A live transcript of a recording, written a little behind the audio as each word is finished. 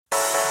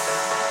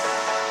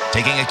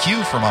Taking a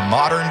cue from a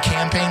modern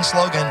campaign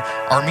slogan,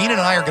 Armin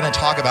and I are going to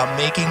talk about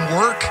making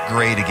work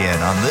great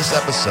again on this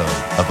episode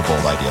of the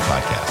Bold Idea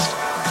Podcast.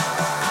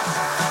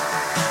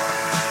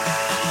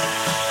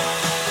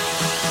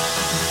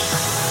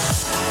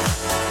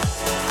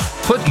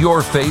 Put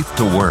your faith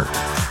to work.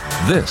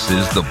 This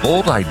is the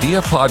Bold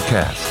Idea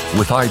Podcast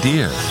with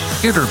ideas,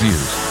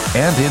 interviews,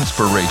 and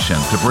inspiration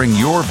to bring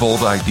your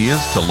bold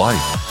ideas to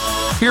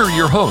life. Here are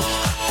your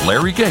hosts,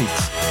 Larry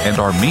Gates and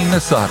Armin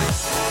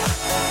Asadi.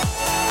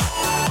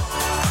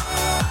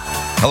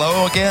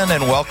 Hello again,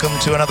 and welcome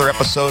to another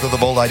episode of the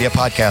Bold Idea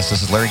Podcast.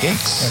 This is Larry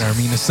Gates. And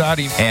Armin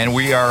Asadi. And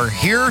we are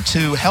here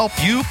to help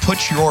you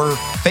put your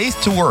faith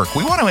to work.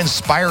 We want to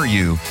inspire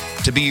you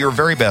to be your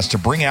very best, to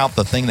bring out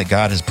the thing that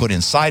God has put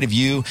inside of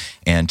you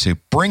and to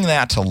bring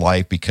that to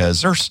life,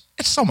 because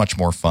it's so much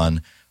more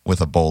fun with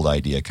a bold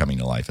idea coming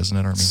to life, isn't it,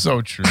 Armin?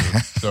 So true.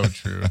 So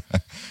true.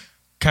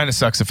 Kind of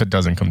sucks if it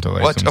doesn't come to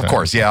life. Well, of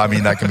course, yeah. I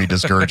mean, that can be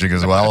discouraging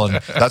as well. And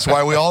that's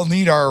why we all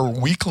need our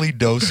weekly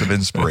dose of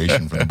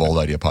inspiration from the Bold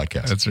Idea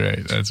Podcast. That's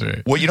right. That's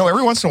right. Well,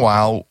 every once in a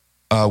while,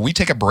 we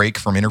take a break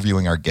from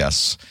interviewing our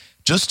guests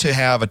just to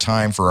have a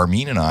time for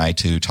Armin and I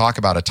to talk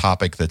about a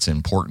topic that's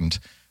important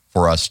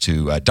for us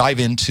to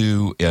dive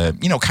into,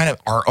 kind of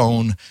our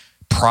own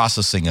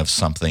processing of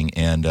something.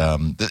 And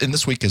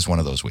this week is one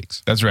of those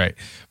weeks. That's right.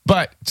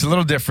 But it's a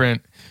little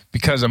different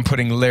because I'm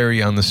putting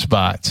Larry on the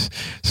spot.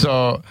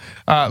 So,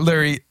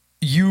 Larry,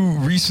 you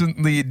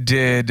recently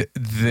did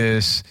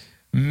this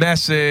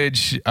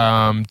message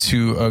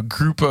to a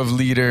group of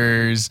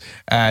leaders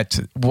at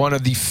one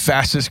of the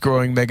fastest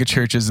growing mega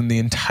churches in the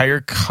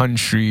entire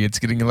country. It's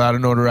getting a lot of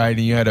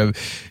notoriety. You had a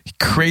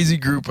crazy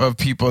group of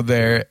people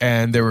there,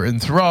 and they were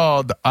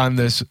enthralled on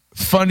this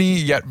funny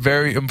yet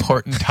very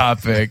important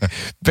topic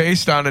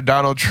based on a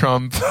Donald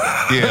Trump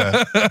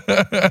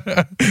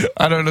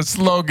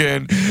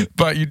slogan,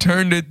 but you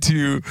turned it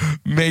to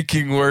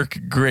making work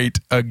great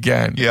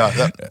again.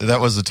 Yeah, that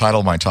was the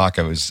title of my talk.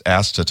 I was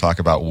asked to talk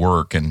about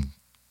work, and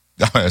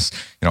I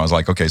was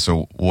like, okay,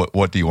 so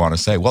what do you want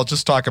to say? Well,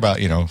 just talk about,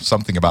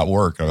 something about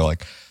work. And they're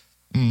like,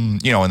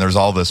 and there's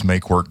all this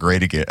make work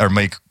great again, or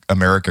make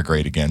America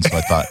great again. So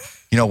I thought,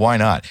 why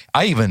not?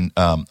 I even,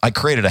 I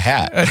created a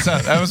hat.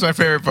 That was my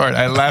favorite part.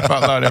 I laugh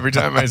out loud every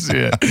time I see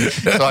it.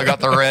 So I got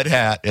the red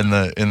hat in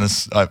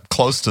this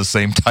close to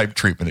same type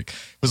treatment. It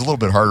was a little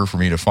bit harder for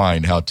me to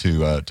find how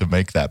to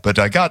make that, but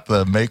I got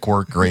the make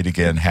work great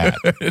again hat.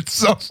 It's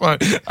so fun.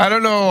 I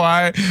don't know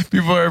why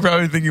people are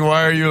probably thinking,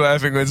 why are you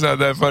laughing when it's not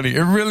that funny?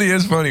 It really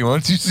is funny.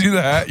 Once you see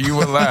the hat, you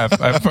will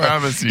laugh. I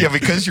promise you. Yeah,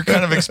 because you're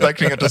kind of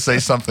expecting it to say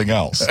something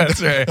else.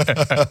 That's right.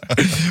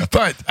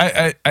 But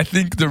I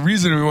think the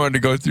reason we wanted to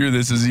go through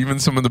this is even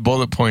some of the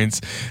bullet points,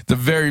 the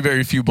very,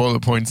 very few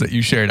bullet points that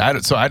you shared. I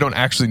don't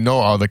actually know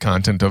all the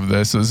content of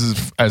this. So this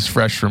is as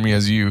fresh for me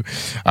as you.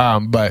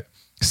 But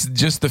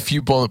just the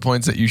few bullet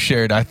points that you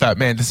shared, I thought,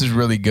 man, this is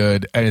really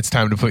good, and it's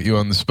time to put you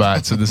on the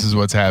spot. So this is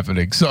what's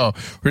happening. So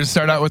we're going to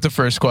start out with the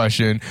first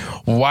question.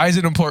 Why is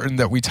it important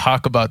that we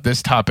talk about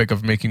this topic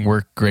of making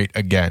work great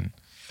again?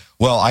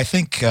 Well, I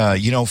think,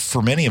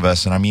 for many of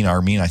us, and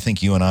Armin, I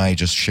think you and I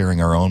just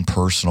sharing our own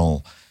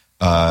personal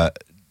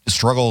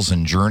struggles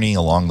and journey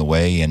along the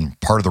way, and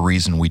part of the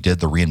reason we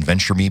did the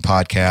Reinventure Me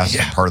podcast,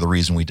 and part of the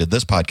reason we did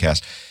this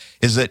podcast,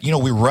 is that,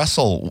 we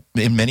wrestle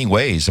in many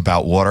ways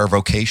about what our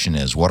vocation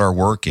is, what our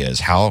work is,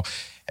 how,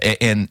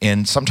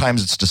 and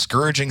sometimes it's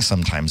discouraging,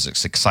 sometimes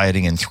it's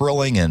exciting and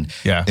thrilling, and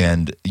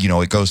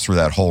it goes through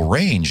that whole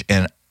range.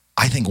 And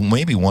I think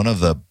maybe one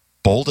of the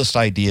boldest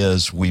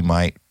ideas we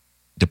might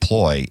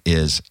deploy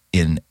is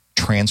in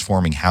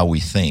transforming how we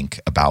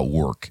think about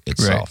work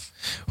itself.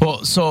 Right.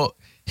 Well, so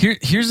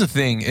here's the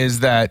thing,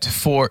 is that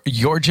for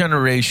your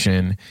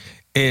generation,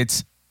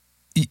 it's,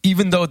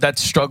 even though that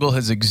struggle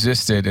has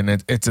existed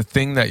and it's a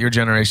thing that your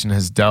generation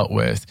has dealt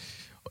with,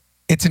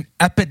 it's an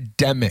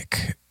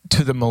epidemic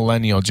to the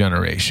millennial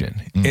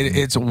generation. Mm-hmm.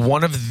 It's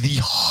one of the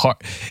hard,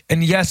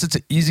 and yes, it's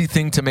an easy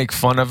thing to make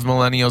fun of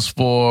millennials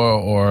for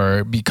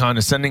or be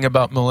condescending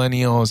about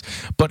millennials,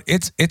 but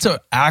it's an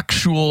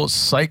actual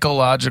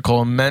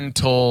psychological,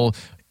 mental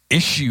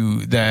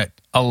issue that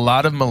a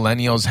lot of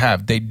millennials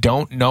have. They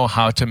don't know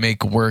how to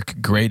make work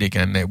great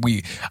again.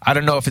 I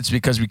don't know if it's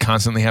because we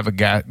constantly have a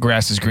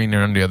grass is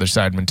greener on the other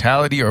side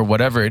mentality or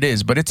whatever it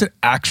is, but it's an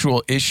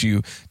actual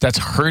issue that's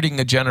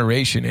hurting a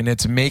generation, and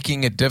it's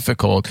making it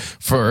difficult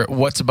for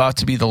what's about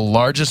to be the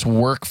largest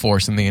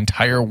workforce in the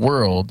entire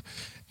world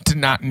to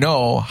not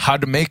know how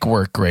to make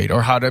work great,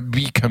 or how to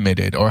be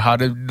committed, or how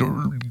to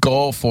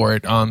go for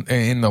it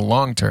in the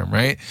long term,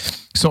 right?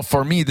 So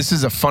for me, this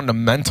is a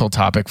fundamental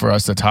topic for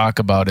us to talk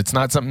about. It's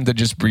not something to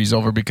just breeze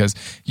over because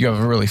you have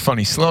a really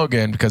funny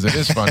slogan, because it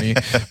is funny.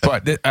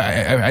 But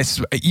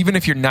even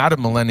if you're not a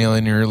millennial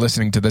and you're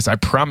listening to this, I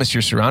promise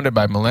you're surrounded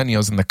by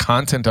millennials, and the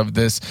content of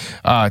this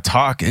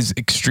talk is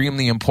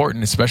extremely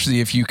important, especially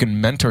if you can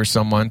mentor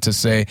someone to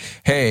say,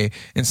 hey,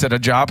 instead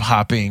of job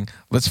hopping,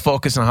 let's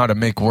focus on how to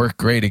make work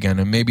great again,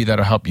 and maybe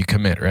that'll help you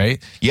commit,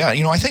 right? Yeah,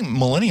 I think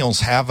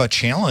millennials have a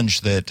challenge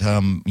that,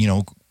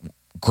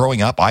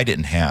 growing up, I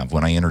didn't have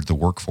when I entered the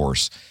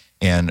workforce,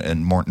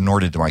 and more, nor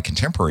did my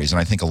contemporaries. And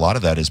I think a lot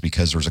of that is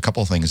because there's a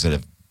couple of things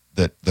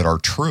that are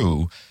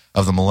true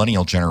of the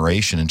millennial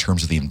generation in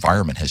terms of the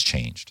environment has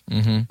changed.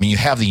 I mean, you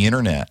have the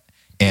internet,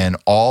 and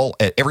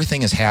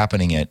everything is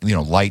happening at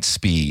light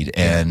speed,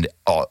 and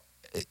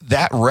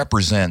that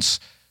represents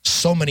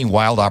so many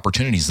wild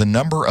opportunities. The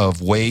number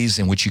of ways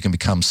in which you can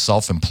become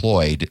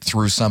self-employed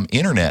through some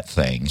internet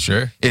thing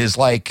is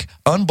like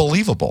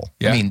unbelievable.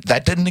 Yeah. I mean,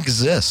 that didn't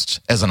exist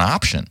as an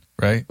option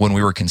when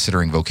we were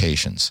considering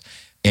vocations.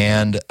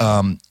 And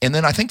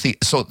then I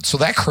think so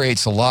that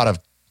creates a lot of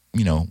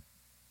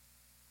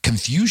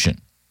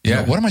confusion.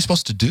 Yeah. What am I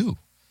supposed to do?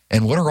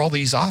 And what are all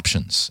these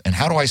options? And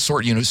how do I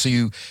sort? So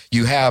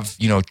you have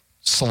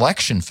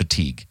selection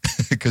fatigue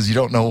because you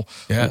don't know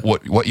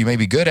what you may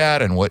be good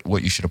at and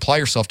what you should apply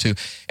yourself to.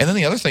 And then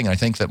the other thing I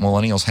think that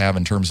millennials have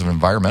in terms of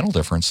environmental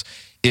difference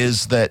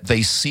is that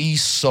they see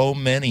so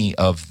many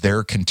of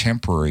their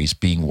contemporaries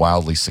being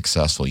wildly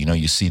successful.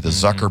 You see the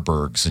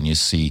Zuckerbergs, and you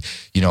see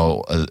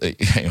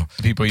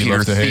people you Peter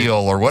love to hate. Thiel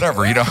or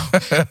whatever,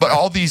 but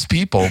all these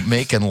people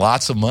making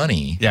lots of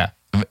money,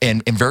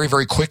 and very,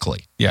 very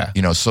quickly,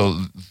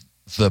 So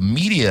the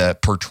media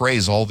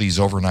portrays all these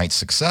overnight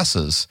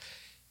successes.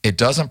 It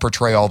doesn't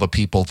portray all the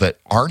people that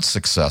aren't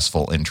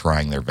successful in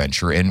trying their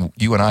venture. And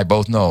you and I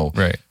both know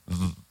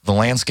the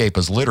landscape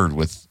is littered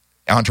with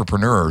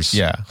entrepreneurs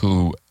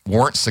who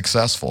weren't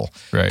successful.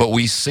 But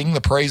we sing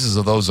the praises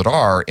of those that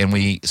are, and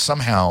we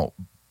somehow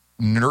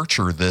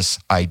nurture this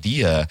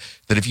idea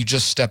that if you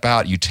just step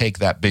out, you take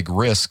that big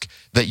risk,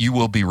 that you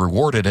will be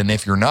rewarded. And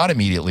if you're not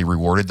immediately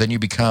rewarded, then you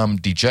become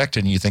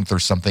dejected and you think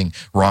there's something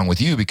wrong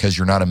with you because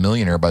you're not a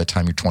millionaire by the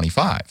time you're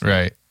 25.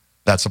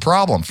 That's a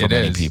problem for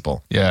many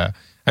people. Yeah.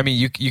 I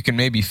mean, you can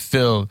maybe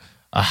fill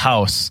a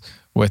house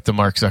with the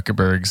Mark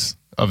Zuckerbergs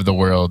of the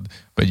world,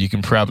 but you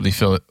can probably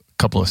fill a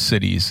couple of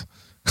cities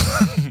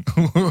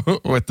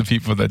with the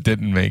people that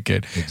didn't make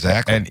it.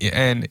 Exactly.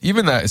 And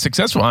even the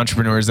successful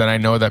entrepreneurs that I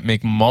know that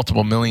make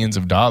multiple millions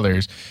of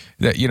dollars,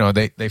 that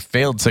they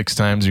failed 6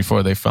 times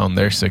before they found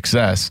their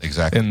success.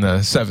 Exactly. In the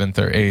 7th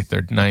or 8th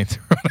or 9th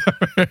or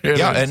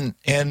whatever.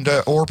 And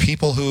or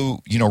people who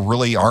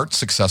really aren't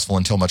successful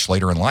until much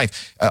later in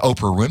life.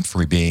 Oprah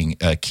Winfrey being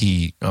a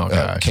key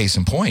case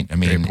in point. I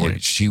mean,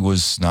 she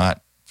was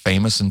not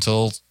famous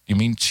until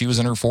she was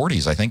in her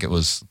 40s. I think it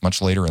was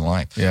much later in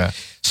life. Yeah.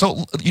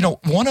 So,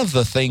 one of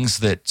the things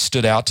that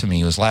stood out to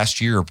me was last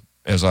year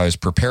as I was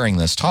preparing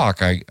this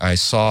talk, I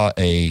saw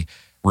a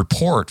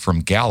report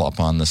from Gallup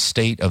on the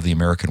state of the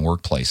American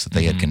workplace that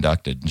they had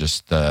conducted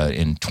just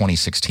in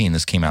 2016.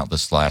 This came out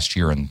this last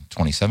year in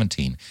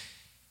 2017.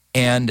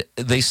 And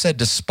they said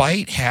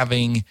despite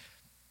having,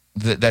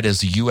 that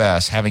is the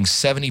U.S., having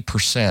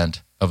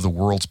 70% of the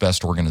world's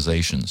best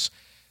organizations,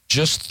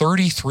 just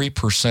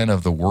 33%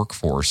 of the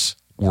workforce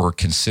were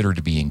considered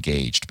to be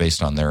engaged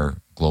based on their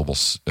global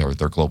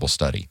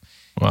study.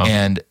 Wow.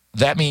 And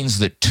that means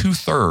that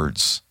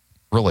 2/3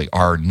 really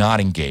are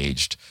not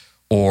engaged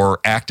or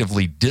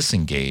actively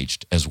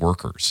disengaged as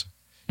workers.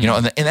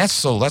 And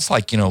that's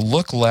like,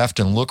 look left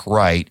and look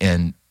right.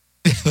 And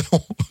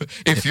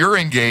if you're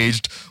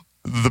engaged,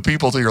 the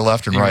people to your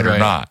left and right are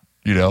not,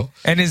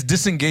 And is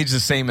disengaged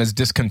the same as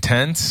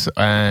discontent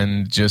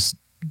and just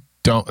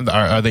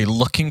are they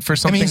looking for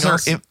something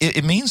else?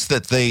 It means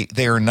that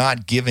they are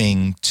not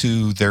giving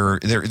to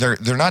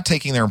they're not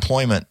taking their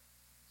employment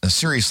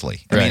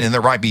seriously. I mean, and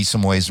there might be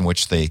some ways in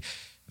which they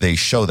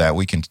show that.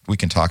 We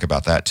can talk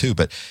about that too,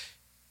 but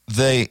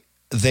they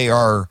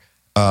are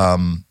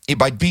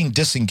by being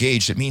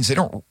disengaged, it means they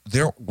don't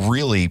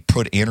really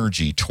put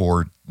energy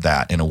toward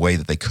that in a way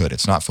that they could.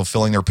 It's not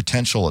fulfilling their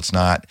potential. It's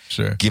not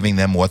giving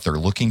them what they're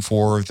looking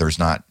for. There's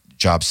not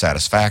job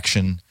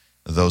satisfaction.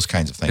 Those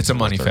kinds of things. It's a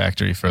money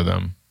factory for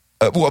them.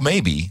 Well,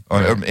 maybe,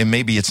 and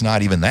maybe it's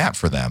not even that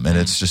for them, and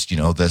it's just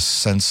this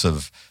sense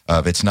of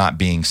it's not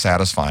being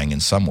satisfying in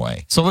some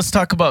way. So let's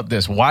talk about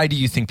this. Why do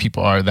you think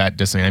people are that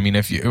disengaged? I mean,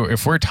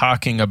 if we're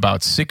talking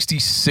about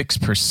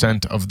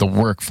 66% of the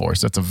workforce,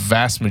 that's a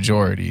vast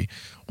majority.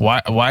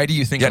 Why do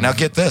you think? Yeah. Now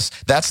get this.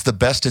 That's the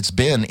best it's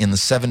been in the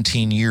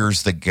 17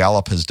 years that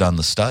Gallup has done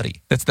the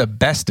study. That's the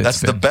best.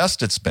 The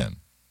best it's been.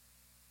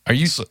 Are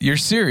you? You're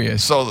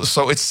serious? So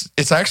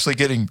it's actually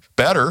getting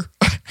better,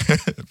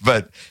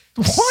 but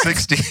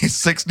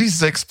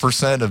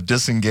 66% of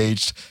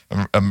disengaged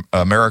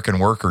American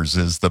workers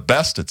is the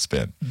best it's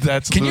been.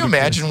 Can you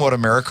imagine what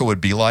America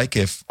would be like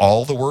if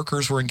all the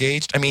workers were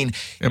engaged? I mean,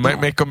 it might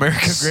make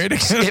America great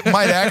again. It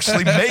might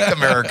actually make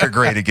America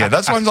great again.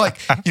 That's why I'm like,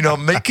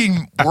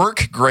 making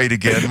work great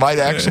again might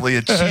actually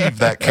achieve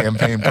that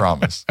campaign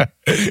promise.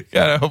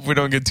 Yeah, I hope we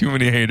don't get too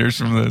many haters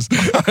from this.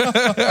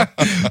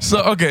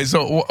 So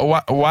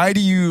why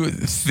do you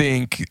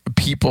think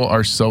people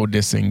are so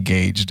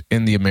disengaged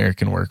in the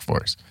American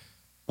workforce?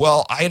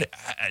 Well, I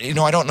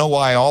don't know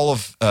why all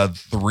of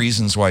the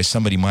reasons why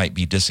somebody might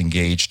be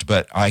disengaged,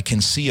 but I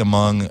can see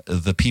among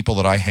the people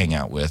that I hang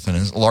out with, and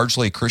it's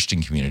largely a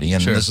Christian community,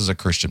 and this is a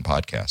Christian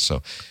podcast,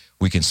 so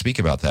we can speak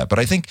about that. But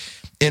I think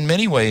in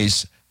many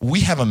ways,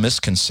 we have a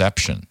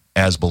misconception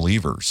as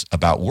believers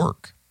about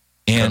work.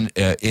 And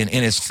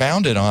it's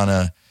founded on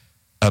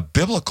a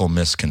biblical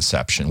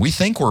misconception. We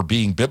think we're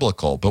being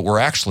biblical, but we're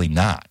actually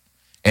not.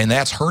 And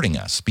that's hurting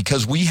us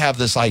because we have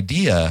this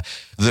idea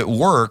that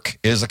work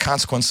is a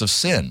consequence of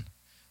sin.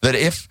 That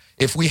if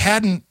we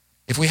hadn't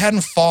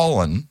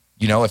fallen,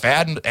 if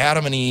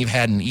Adam and Eve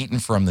hadn't eaten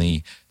from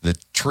the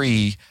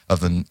tree of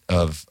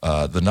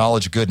the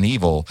knowledge of good and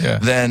evil,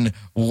 then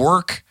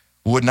work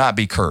would not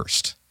be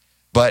cursed.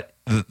 But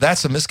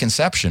that's a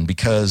misconception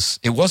because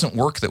it wasn't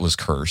work that was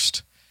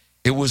cursed.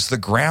 It was the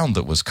ground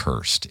that was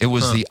cursed. It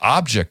was the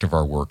object of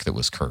our work that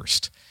was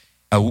cursed.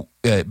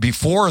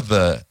 Before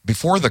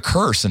the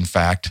curse, in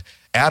fact,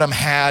 Adam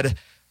had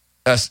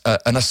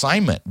an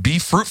assignment: be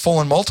fruitful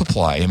and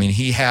multiply. I mean,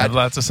 he had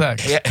lots of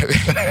sex,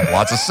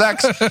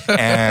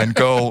 and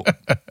go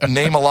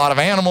name a lot of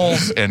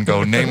animals, and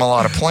go name a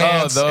lot of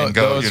plants, and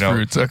go,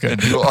 fruits. Okay.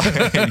 And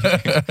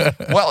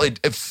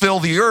fill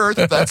the earth.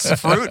 That's the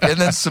fruit, and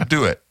then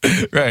subdue it.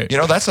 Right.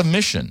 That's a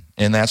mission,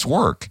 and that's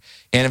work.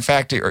 And in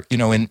fact,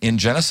 in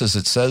Genesis,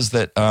 it says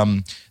that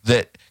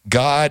that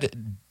God,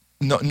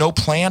 no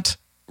plant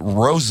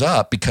rose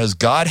up because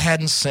God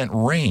hadn't sent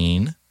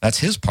rain. That's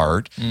his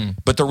part.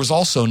 But there was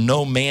also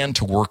no man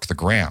to work the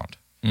ground.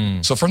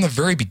 So from the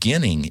very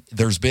beginning,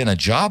 there's been a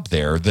job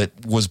there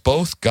that was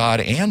both God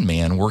and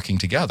man working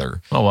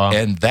together. Oh, wow.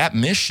 And that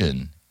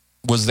mission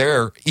was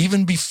there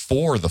even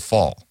before the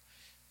fall.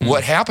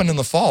 What happened in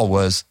the fall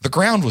was the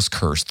ground was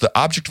cursed. The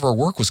object of our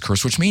work was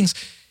cursed, which means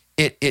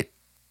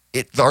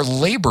our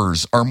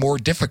labors are more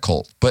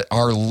difficult, but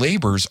our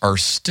labors are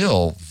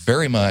still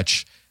very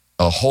much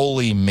a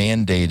holy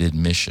mandated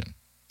mission.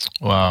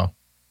 Wow.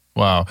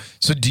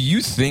 So do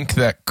you think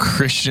that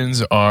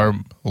Christians are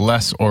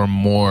less or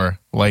more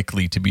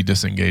likely to be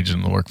disengaged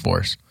in the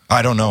workforce?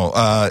 I don't know.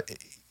 I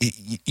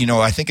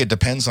think it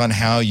depends on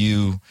how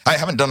I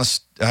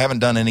haven't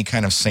done any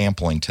kind of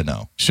sampling to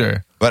know.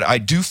 Sure. But I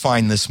do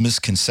find this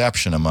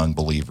misconception among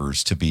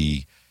believers to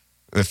be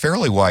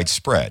fairly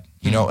widespread.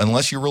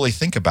 Unless you really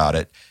think about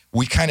it,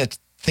 we kind of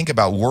think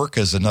about work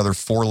as another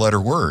 4-letter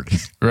word.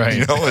 Right.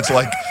 It's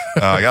like,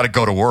 I got to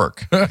go to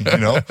work.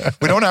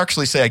 We don't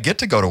actually say, I get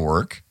to go to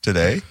work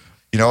today.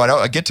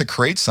 I get to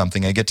create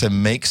something. I get to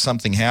make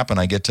something happen.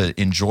 I get to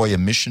enjoy a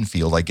mission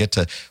field. I get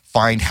to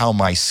find how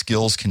my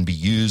skills can be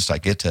used. I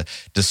get to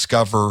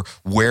discover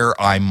where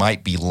I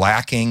might be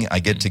lacking. I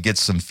get to get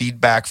some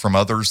feedback from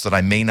others that I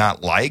may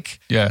not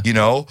like,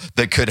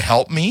 that could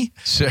help me.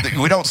 Sure.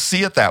 We don't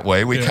see it that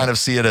way. We kind of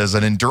see it as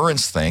an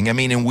endurance thing. I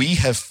mean, and we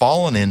have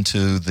fallen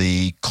into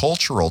the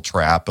cultural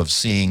trap of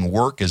seeing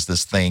work as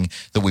this thing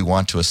that we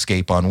want to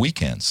escape on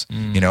weekends.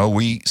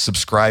 We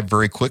subscribe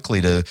very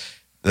quickly to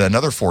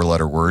another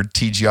 4-letter word,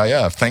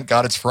 TGIF. Thank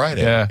God it's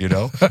Friday,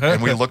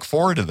 and we look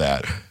forward to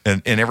that.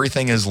 And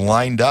everything is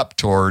lined up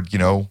toward,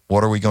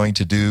 what are we going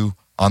to do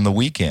on the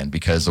weekend?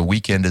 Because the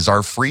weekend is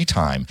our free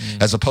time,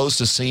 as opposed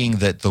to seeing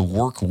that the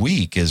work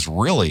week is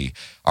really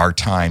our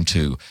time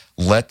to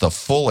let the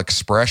full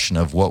expression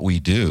of what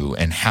we do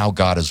and how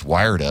God has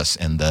wired us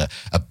and the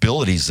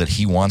abilities that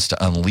he wants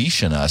to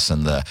unleash in us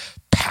and the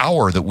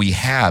power that we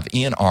have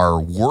in our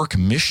work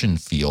mission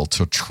field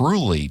to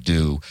truly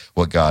do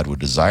what God would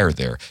desire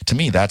there. To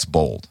me, that's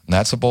bold. And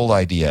that's a bold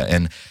idea.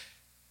 And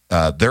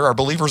there are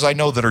believers I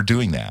know that are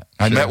doing that.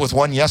 I met with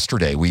one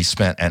yesterday. We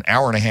spent an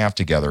hour and a half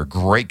together.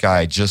 Great guy,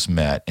 I just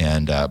met.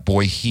 And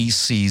boy, he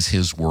sees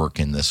his work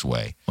in this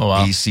way. Oh,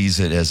 wow. He sees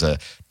it as a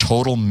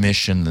total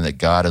mission that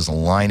God is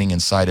aligning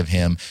inside of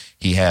him.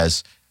 He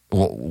has,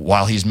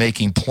 while he's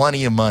making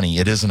plenty of money,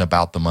 it isn't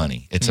about the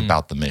money. It's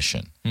about the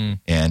mission.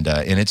 And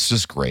it's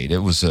just great. It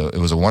was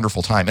a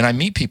wonderful time. And I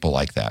meet people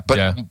like that.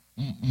 But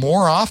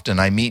more often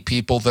I meet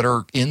people that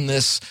are in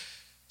this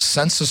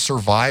sense of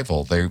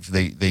survival.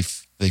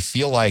 They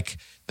feel like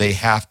they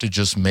have to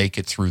just make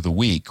it through the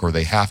week, or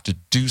they have to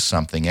do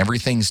something.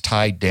 Everything's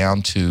tied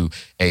down to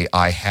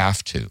I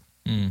have to,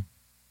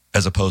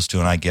 as opposed to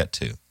an I get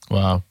to.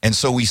 Wow. And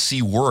so we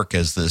see work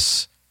as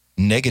this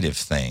negative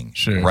thing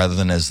rather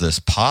than as this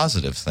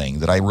positive thing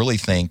that I really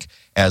think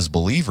as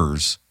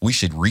believers, we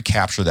should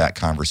recapture that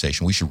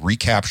conversation. We should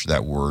recapture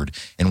that word,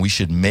 and we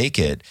should make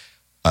it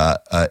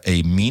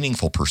a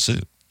meaningful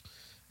pursuit.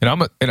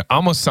 It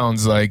almost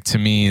sounds like to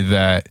me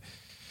that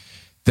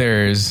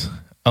there's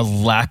a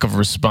lack of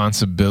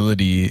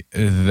responsibility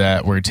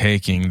that we're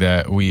taking,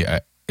 that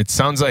it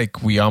sounds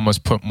like we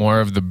almost put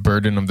more of the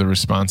burden of the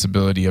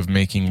responsibility of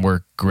making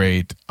work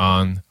great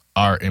on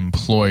our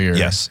employer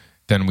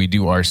than we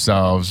do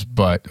ourselves.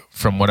 But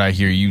from what I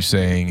hear you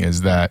saying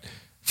is that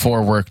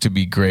for work to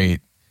be great,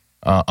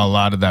 a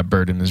lot of that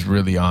burden is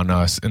really on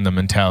us in the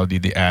mentality,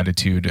 the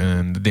attitude,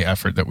 and the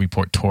effort that we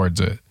put towards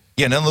it.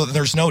 Yeah, no,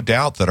 there's no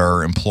doubt that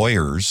our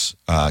employers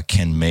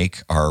can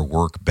make our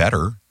work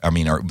better. I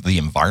mean, the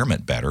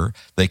environment better.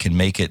 They can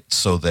make it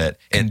so that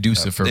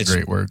conducive for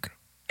great work.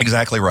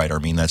 Exactly right. I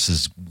mean, that's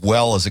as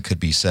well as it could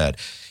be said.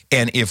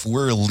 And if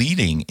we're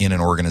leading in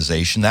an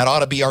organization, that ought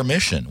to be our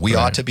mission. We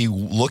ought to be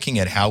looking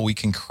at how we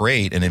can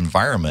create an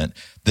environment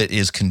that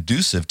is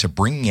conducive to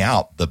bringing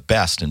out the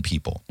best in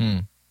people.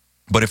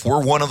 But if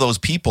we're one of those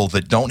people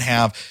that don't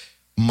have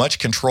much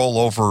control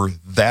over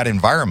that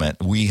environment,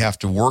 we have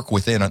to work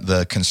within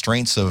the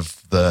constraints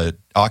of the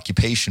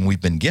occupation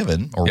we've been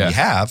given or we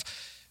have,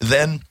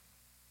 then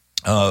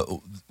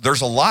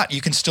there's a lot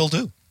you can still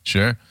do.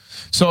 Sure.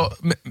 So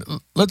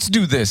let's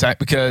do this,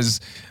 because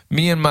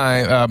me and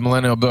my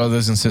millennial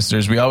brothers and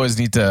sisters, we always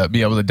need to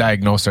be able to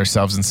diagnose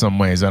ourselves in some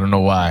ways. I don't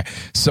know why.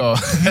 So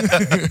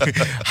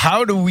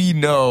how do we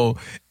know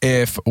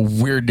if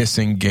we're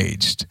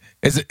disengaged?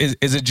 Is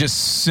it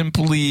just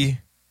simply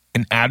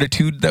an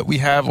attitude that we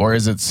have, or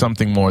is it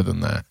something more than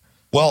that?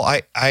 Well,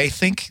 I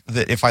think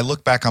that if I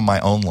look back on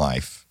my own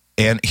life,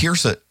 and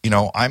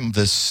I'm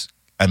this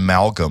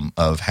amalgam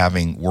of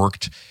having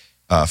worked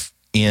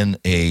in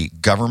a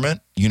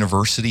government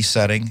university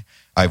setting.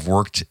 I've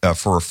worked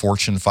for a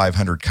Fortune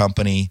 500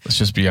 company. Let's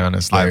just be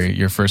honest, Larry.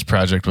 Your first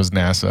project was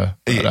NASA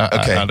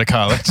out of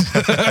college.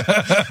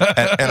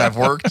 and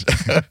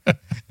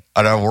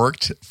I've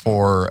worked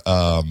for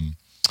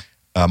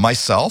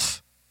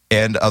myself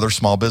and other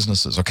small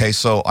businesses. Okay,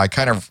 so I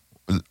kind of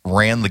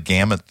ran the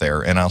gamut there,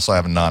 and I also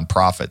have a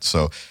nonprofit.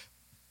 So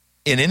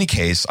in any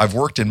case, I've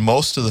worked in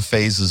most of the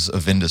phases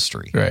of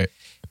industry. Right.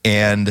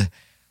 And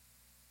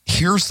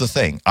here's the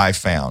thing I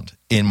found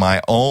in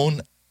my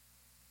own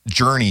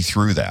journey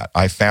through that.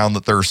 I found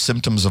that there are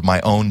symptoms of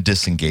my own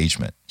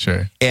disengagement.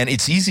 Sure. And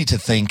it's easy to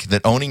think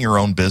that owning your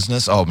own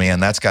business, oh man,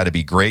 that's got to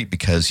be great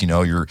because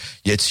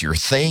it's your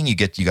thing. You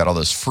got all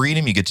this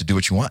freedom. You get to do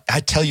what you want. I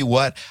tell you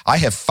what, I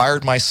have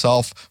fired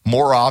myself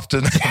more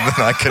often than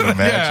I can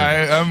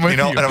imagine. Yeah, I'm with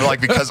you. And I'm like,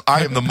 because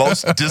I am the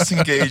most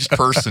disengaged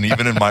person,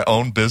 even in my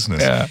own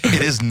business. Yeah.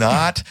 It is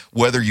not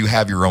whether you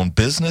have your own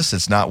business.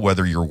 It's not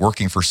whether you're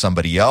working for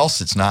somebody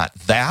else. It's not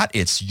that.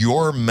 It's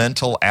your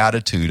mental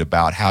attitude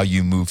about how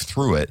you move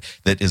through it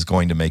that is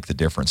going to make the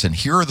difference. And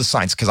here are the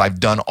signs, because I've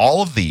done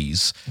all of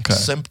these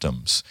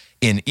symptoms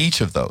in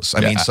each of those.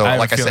 I said,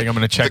 I'm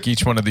going to check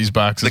each one of these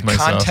boxes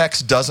myself. The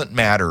context doesn't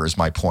matter is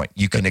my point.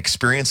 You can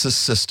experience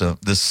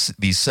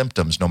these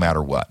symptoms no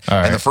matter what.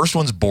 Right. And the first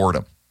one's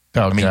boredom.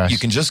 Gosh. You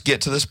can just get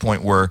to this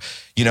point where,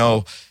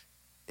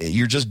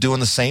 you're just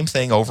doing the same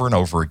thing over and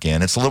over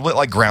again. It's a little bit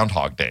like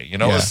Groundhog Day.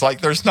 It's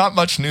like there's not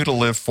much new to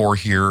live for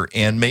here,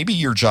 and maybe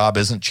your job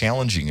isn't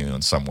challenging you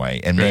in some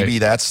way, and maybe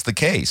that's the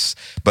case,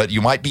 but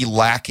you might be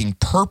lacking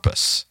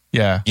purpose.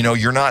 Yeah.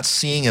 You're not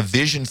seeing a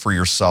vision for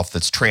yourself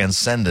that's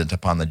transcendent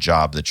upon the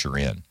job that you're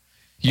in.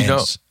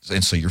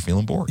 And so you're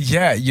feeling bored.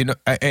 Yeah.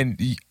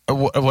 And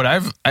what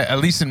at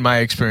least in my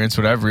experience,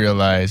 what I've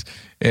realized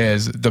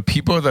is the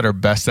people that are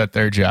best at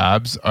their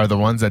jobs are the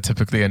ones that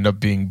typically end up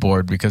being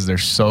bored because they're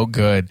so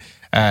good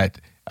at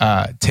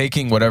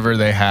taking whatever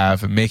they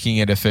have and making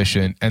it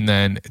efficient. And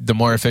then the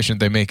more efficient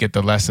they make it,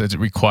 the less it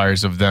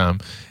requires of them.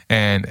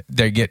 And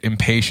they get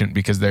impatient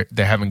because they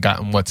haven't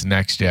gotten what's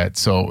next yet.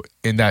 So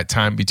in that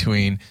time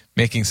between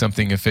making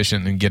something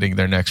efficient and getting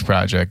their next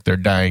project, they're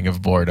dying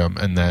of boredom,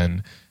 and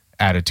then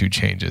attitude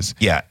changes.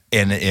 Yeah.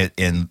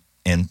 And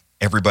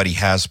everybody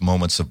has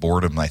moments of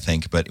boredom, I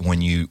think, but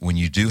when you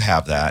do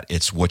have that,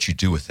 it's what you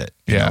do with it.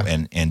 You know?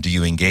 And do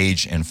you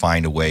engage and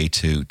find a way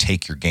to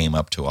take your game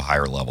up to a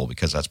higher level,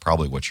 because that's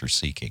probably what you're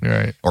seeking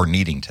or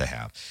needing to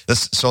have.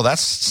 So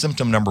that's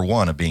symptom number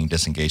one of being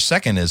disengaged.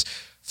 Second is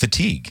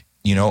fatigue.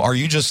 Are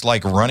you just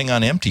like running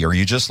on empty? Are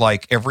you just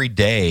like every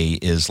day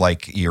is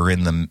like you're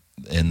in the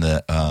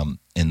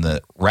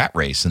rat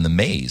race, in the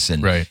maze,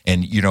 and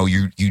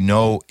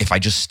if I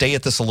just stay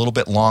at this a little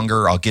bit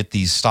longer, I'll get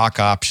these stock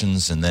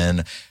options, and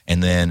then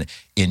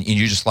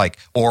you just like,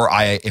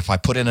 if I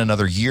put in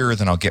another year,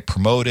 then I'll get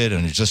promoted,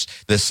 and it's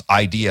just this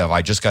idea of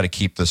I just got to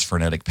keep this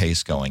frenetic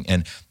pace going.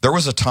 And there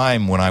was a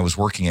time when I was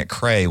working at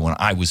Cray when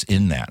I was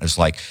in that. It's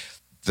like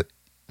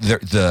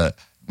the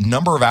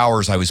number of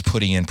hours I was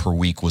putting in per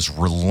week was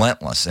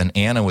relentless. And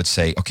Anna would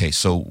say, okay,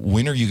 so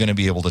when are you going to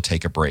be able to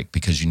take a break?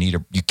 Because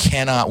you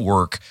cannot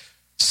work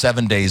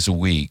 7 days a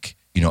week,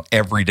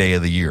 every day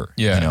of the year,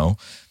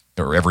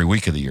 or every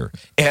week of the year.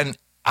 And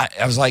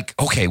I was like,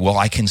 okay, well,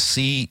 I can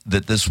see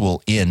that this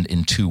will end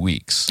in 2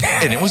 weeks.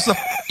 And it was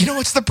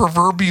it's the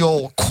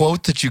proverbial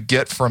quote that you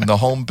get from the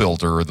home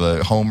builder or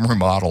the home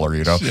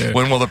remodeler, Shit.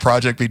 When will the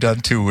project be done?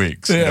 2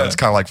 weeks. Yeah. It's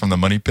kind of like from the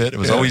Money Pit. It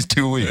was always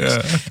 2 weeks.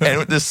 Yeah.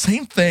 And the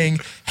same thing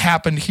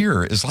happened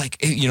here. Is like,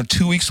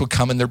 2 weeks would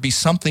come and there'd be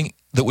something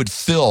that would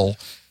fill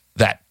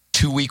that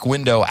 2 week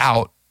window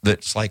out.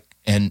 That's like,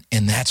 and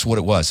that's what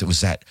it was. It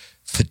was that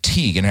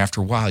fatigue. And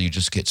after a while, you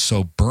just get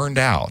so burned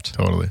out.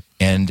 Totally.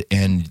 And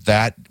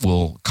that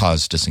will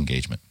cause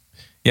disengagement.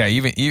 Yeah,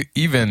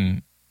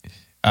 even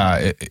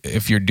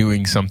if you're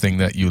doing something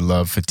that you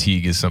love,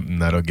 fatigue is something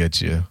that'll get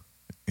you.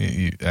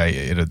 Even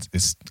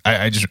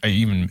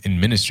in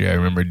ministry, I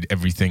remember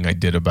everything I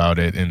did about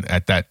it, and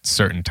at that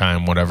certain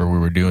time, whatever we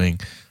were doing,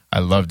 I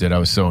loved it. I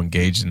was so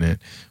engaged in it,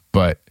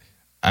 but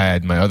I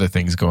had my other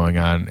things going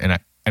on, and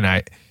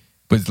I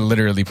was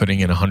literally putting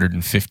in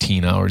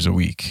 115 hours a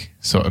week.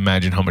 So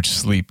imagine how much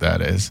sleep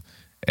that is,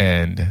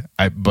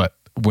 but.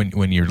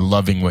 When you're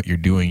loving what you're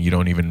doing, you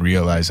don't even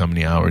realize how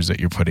many hours that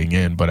you're putting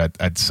in. But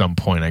at some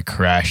point, I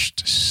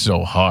crashed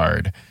so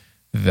hard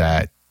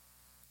that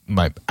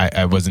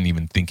I wasn't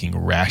even thinking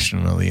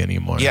rationally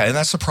anymore. Yeah, and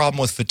that's the problem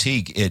with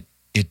fatigue.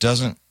 It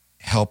doesn't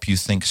help you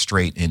think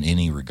straight in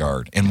any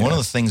regard. And one of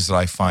the things that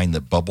I find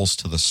that bubbles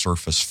to the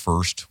surface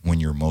first when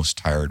you're most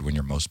tired, when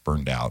you're most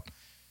burned out,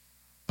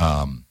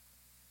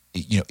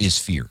 is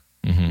fear.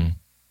 Mm-hmm.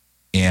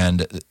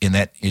 And in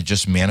that, it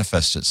just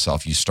manifests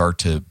itself. You start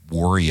to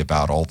worry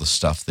about all the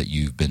stuff that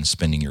you've been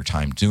spending your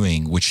time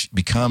doing, which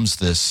becomes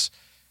this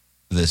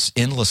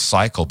endless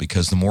cycle,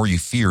 because the more you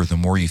fear, the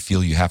more you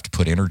feel you have to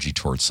put energy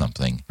towards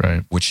something,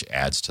 Right. which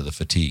adds to the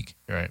fatigue.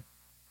 Right.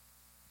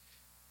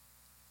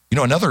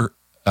 Another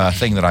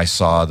thing that I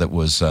saw that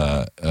was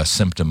a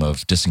symptom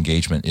of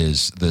disengagement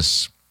is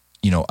this,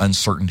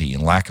 uncertainty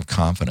and lack of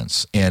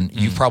confidence. And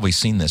you've probably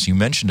seen this. You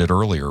mentioned it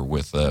earlier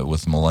with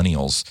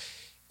millennials,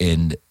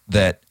 and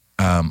that.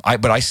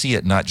 But I see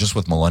it not just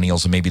with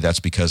millennials, and maybe that's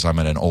because I'm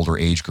in an older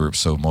age group,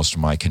 so most of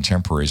my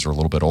contemporaries are a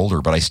little bit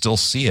older, but I still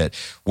see it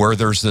where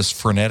there's this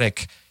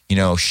frenetic,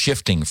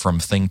 shifting from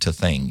thing to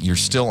thing. You're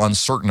still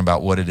uncertain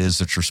about what it is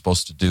that you're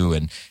supposed to do,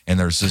 and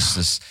there's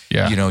this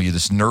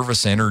this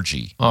nervous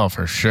energy. Oh,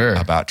 for sure.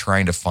 About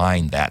trying to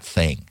find that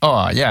thing.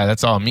 Oh, yeah,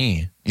 that's all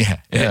me. Yeah.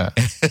 Yeah.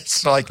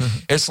 It's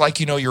like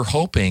you're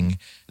hoping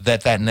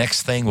that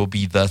next thing will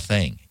be the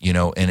thing,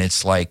 and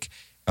it's like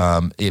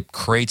it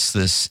creates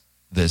this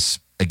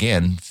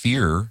again,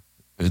 fear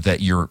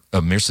that you're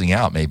missing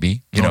out,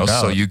 maybe,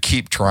 so you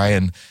keep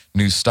trying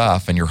new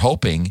stuff, and you're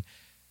hoping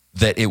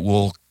that it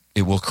will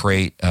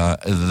create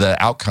the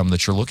outcome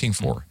that you're looking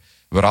for.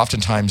 But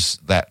oftentimes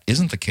that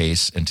isn't the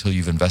case until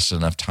you've invested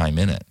enough time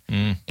in it.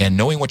 And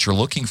knowing what you're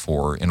looking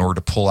for in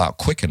order to pull out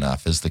quick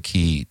enough is the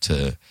key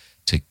to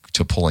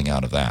pulling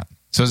out of that.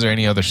 So is there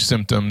any other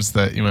symptoms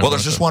that you might? Well,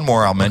 there's just one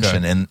more I'll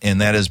mention,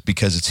 and that is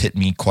because it's hit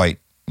me quite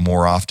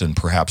more often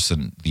perhaps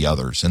than the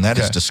others, and that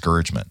is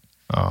discouragement.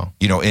 Oh.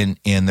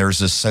 And there's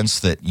this sense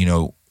that,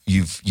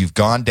 you've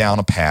gone down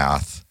a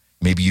path,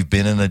 maybe you've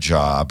been in a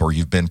job or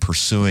you've been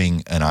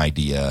pursuing an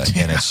idea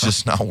and it's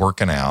just not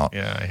working out.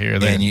 Yeah, I hear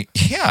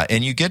that.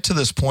 And you get to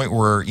this point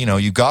where,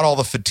 you got all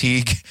the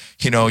fatigue,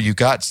 you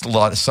got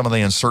some of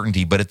the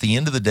uncertainty, but at the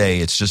end of the day,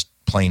 it's just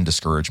plain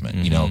discouragement,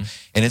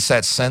 and it's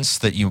that sense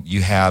that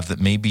you have that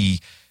maybe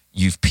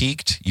you've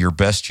peaked, your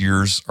best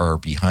years are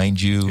behind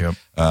you,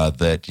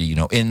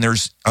 and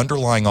there's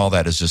underlying all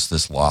that is just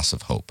this loss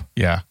of hope.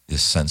 Yeah.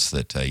 This sense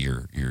that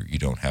you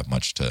don't have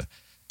much to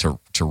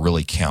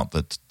really count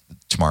that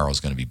tomorrow is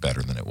going to be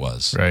better than it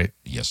was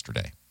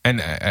yesterday.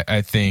 And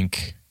I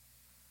think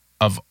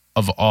of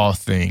all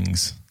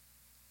things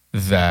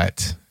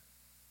that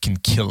can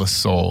kill a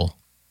soul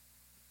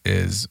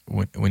is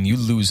when you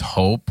lose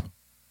hope,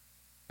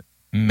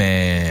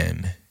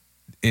 man.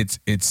 It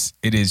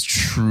is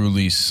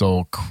truly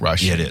soul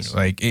crushing. It is.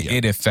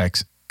 It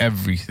affects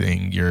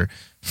everything, your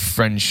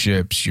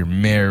friendships, your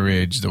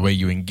marriage, the way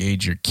you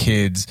engage your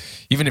kids.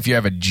 Even if you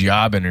have a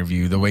job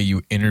interview, the way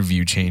you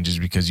interview changes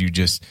because you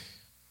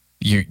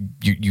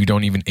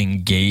don't even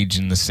engage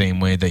in the same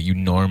way that you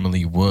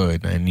normally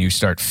would, and you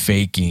start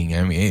faking.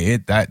 I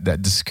mean,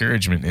 that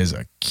discouragement is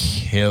a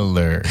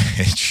killer.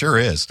 It sure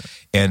is.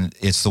 And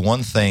it's the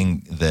one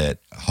thing that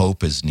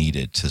hope is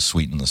needed to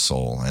sweeten the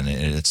soul, and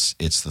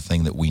it's the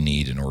thing that we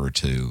need in order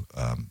to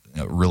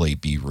really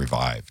be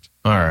revived.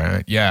 All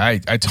right. Yeah,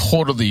 I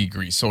totally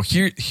agree. So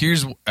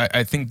here's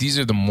I think these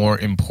are the more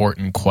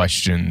important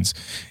questions,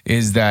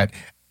 is that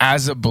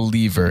as a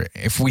believer,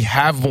 if we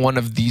have one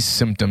of these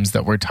symptoms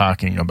that we're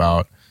talking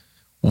about,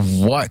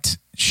 what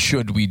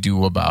should we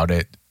do about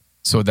it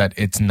so that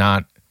it's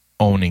not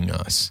owning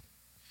us?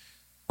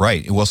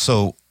 Right. Well,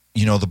 so,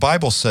 the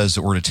Bible says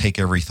that we're to take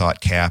every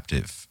thought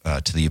captive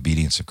to the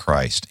obedience of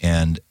Christ.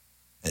 And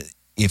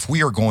if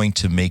we are going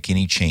to make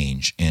any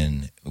change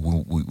and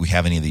we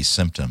have any of these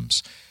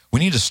symptoms, we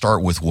need to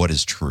start with what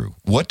is true.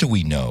 What do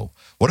we know?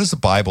 What does the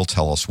Bible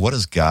tell us? What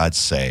does God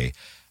say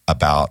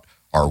about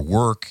our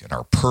work and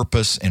our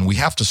purpose? And we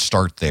have to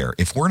start there.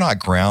 If we're not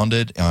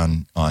grounded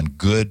on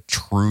good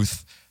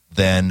truth,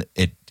 then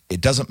it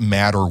doesn't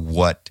matter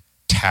what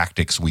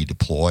tactics we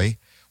deploy.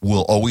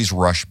 We'll always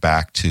rush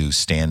back to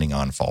standing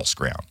on false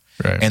ground.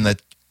 Right. And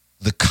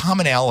the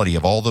commonality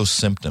of all those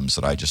symptoms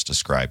that I just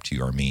described to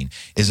you, Armin,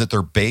 is that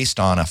they're based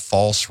on a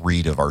false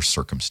read of our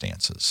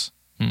circumstances.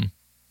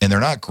 And they're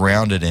not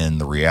grounded in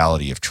the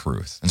reality of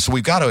truth. And so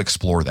we've got to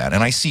explore that.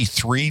 And I see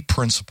 3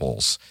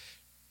 principles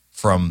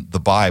from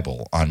the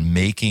Bible on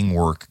making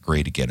work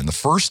great again. And the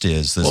first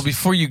is this. Well,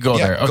 before you go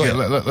there,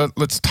 okay,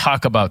 let's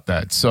talk about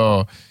that.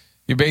 So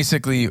you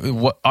basically,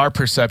 what our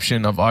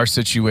perception of our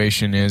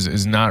situation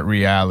is not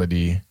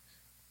reality,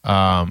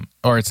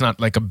 or it's not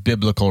like a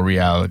biblical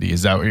reality.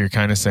 Is that what you're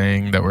kind of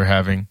saying that we're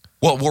having?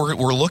 Well,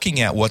 we're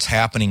looking at what's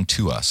happening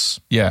to us.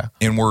 Yeah.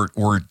 And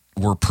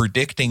we're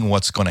predicting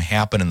what's going to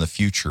happen in the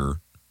future.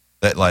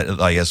 That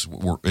I guess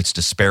it's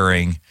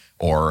despairing,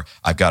 or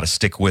I've got to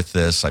stick with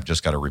this. I've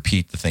just got to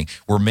repeat the thing.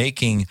 We're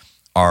limiting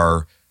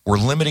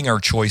our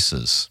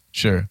choices,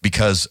 sure,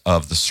 because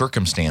of the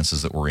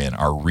circumstances that we're in,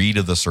 our read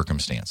of the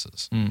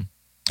circumstances. And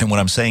what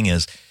I'm saying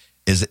is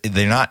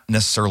they're not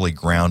necessarily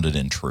grounded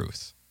in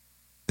truth.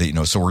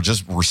 So we're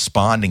just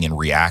responding and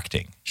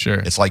reacting. Sure.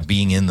 It's like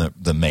being in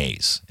the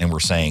maze, and we're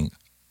saying,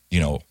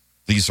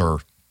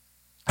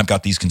 I've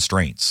got these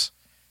constraints,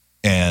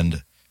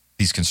 and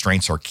these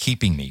constraints are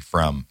keeping me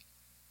from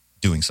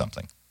doing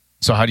something.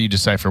 So how do you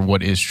decipher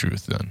what is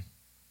truth then?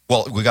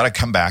 Well, we got to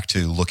come back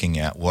to looking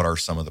at what are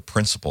some of the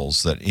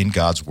principles that in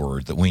God's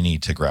word that we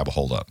need to grab a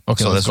hold of.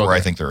 Okay, so let's that's go where I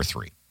there. think there are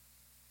three.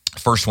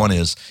 First one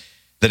is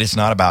that it's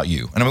not about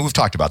you. And I mean, we've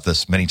talked about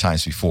this many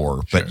times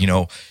before, but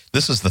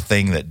this is the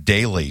thing that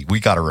daily we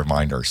got to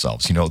remind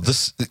ourselves,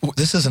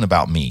 this isn't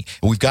about me.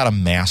 We've got a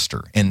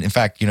master. And in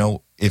fact,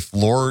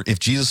 if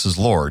Jesus is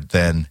Lord,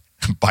 then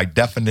by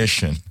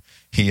definition,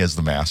 he is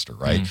the master,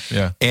 right?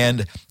 Yeah.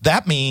 And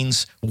that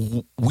means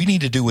we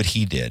need to do what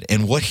he did.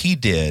 And what he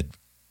did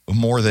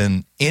more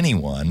than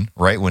anyone,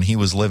 right, when he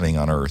was living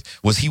on earth,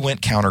 was he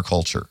went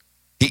counterculture.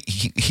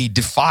 He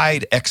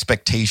defied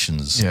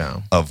expectations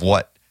of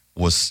what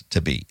was to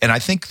be. And I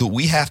think that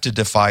we have to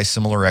defy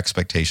similar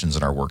expectations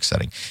in our work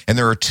setting. And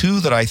there are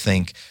two that I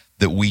think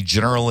that we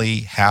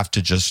generally have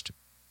to just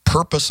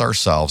purpose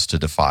ourselves to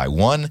defy.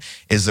 One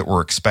is that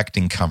we're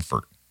expecting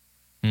comfort.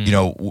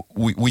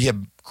 We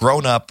have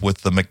grown up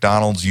with the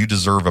McDonald's "You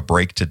deserve a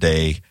break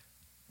today"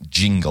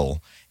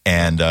 jingle,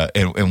 and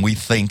we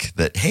think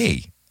that,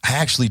 hey, I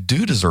actually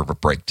do deserve a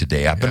break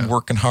today. I've been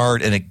working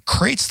hard, and it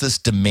creates this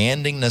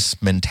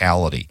demandingness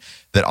mentality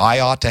that I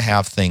ought to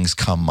have things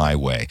come my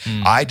way.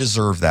 I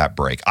deserve that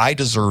break. I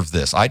deserve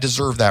this. I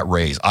deserve that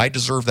raise. I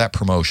deserve that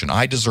promotion.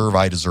 I deserve.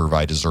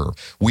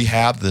 We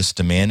have this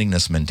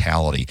demandingness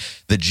mentality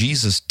that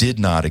Jesus did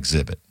not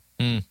exhibit.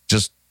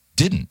 Just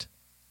didn't.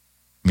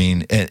 I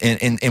mean,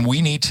 and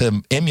we need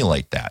to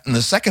emulate that. And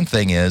the second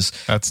thing is...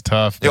 That's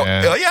tough,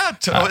 man.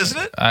 Isn't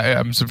it?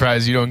 I'm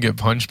surprised you don't get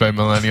punched by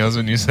millennials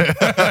when you say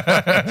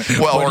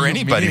well, or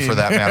anybody for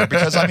that matter,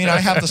 because, I mean,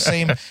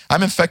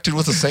 I'm infected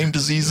with the same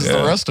disease as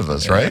the rest of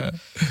us, right? Yeah.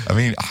 I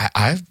mean,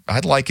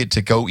 I'd like it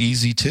to go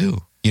easy too,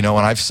 and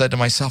I've said to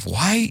myself,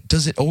 why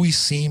does it always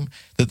seem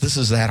that this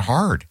is that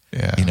hard?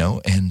 Yeah.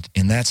 And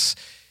that's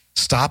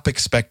stop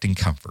expecting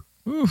comfort.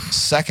 Oof.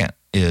 Second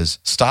is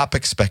stop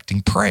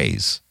expecting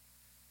praise.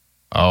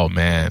 Oh,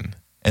 man.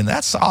 And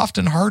that's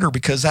often harder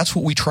because that's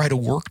what we try to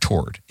work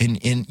toward.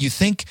 And you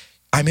think,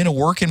 I'm in a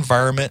work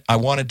environment, I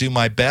want to do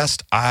my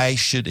best, I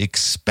should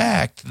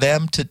expect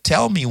them to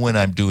tell me when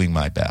I'm doing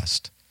my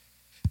best.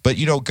 But,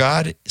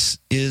 God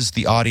is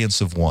the audience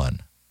of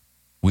one.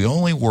 We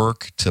only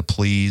work to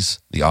please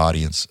the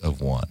audience of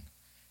one.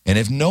 And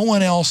if no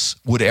one else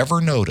would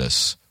ever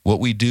notice what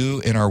we do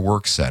in our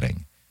work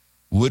setting,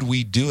 would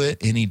we do it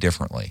any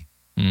differently?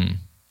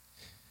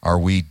 Are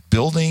we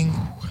building...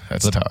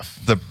 That's tough.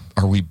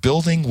 Are we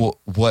building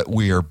what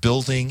we are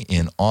building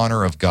in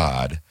honor of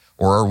God,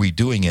 or are we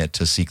doing it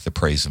to seek the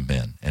praise of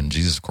men? And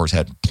Jesus, of course,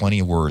 had plenty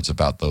of words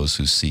about those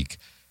who seek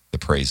the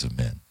praise of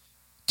men.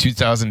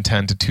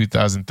 2010 to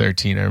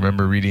 2013, I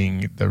remember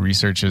reading the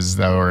researches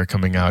that were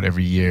coming out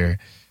every year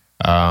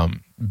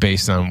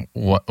based on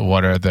what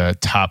are the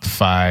top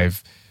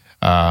five...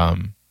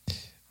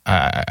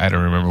 I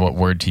don't remember what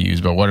word to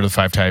use, but what are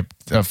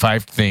the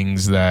five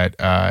things that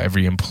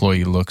every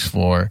employee looks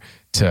for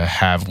to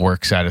have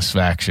work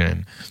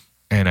satisfaction?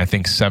 And I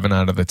think 7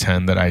 out of the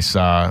 10 that I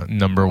saw,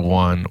 number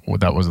one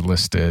that was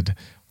listed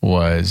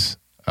was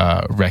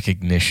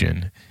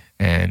recognition,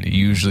 and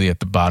usually at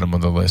the bottom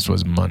of the list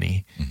was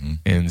money. Mm-hmm.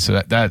 And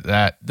so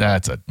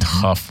that's a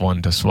tough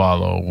one to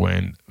swallow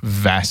when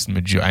vast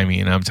majority. I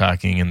mean, I'm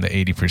talking in the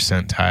 80th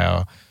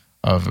percentile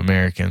of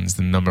Americans,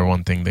 the number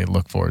one thing they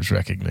look for is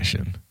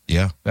recognition.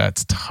 Yeah.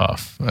 That's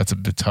tough. That's a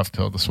bit tough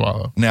pill to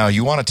swallow. Now,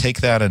 you want to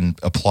take that and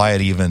apply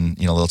it even,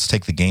 let's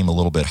take the game a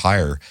little bit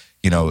higher.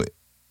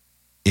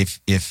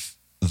 If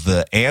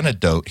the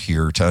antidote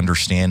here to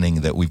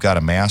understanding that we've got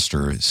a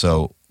master,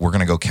 so we're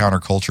going to go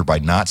counterculture by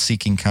not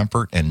seeking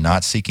comfort and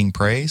not seeking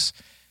praise,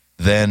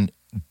 then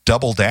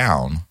double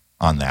down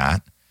on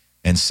that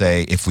and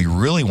say, if we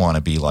really want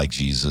to be like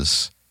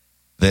Jesus,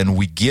 then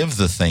we give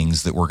the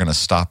things that we're going to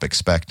stop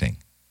expecting.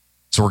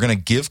 So we're going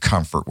to give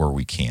comfort where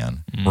we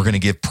can. We're going to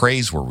give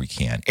praise where we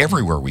can,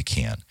 everywhere we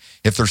can.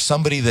 If there's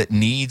somebody that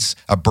needs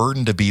a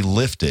burden to be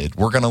lifted,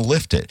 we're going to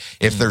lift it.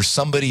 If there's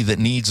somebody that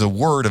needs a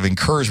word of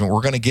encouragement,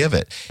 we're going to give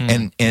it.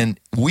 And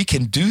we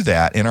can do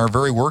that in our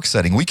very work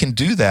setting. We can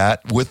do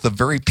that with the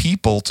very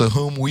people to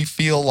whom we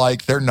feel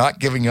like they're not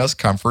giving us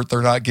comfort,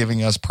 they're not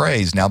giving us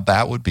praise. Now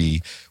that would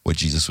be what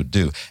Jesus would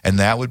do. And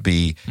that would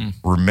be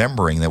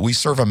remembering that we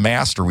serve a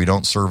master, we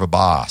don't serve a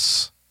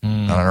boss.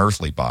 Not an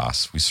earthly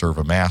boss. We serve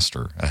a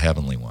master, a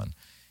heavenly one.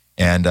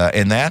 And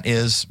that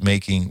is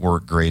making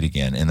work great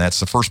again. And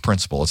that's the first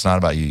principle. It's not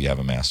about you have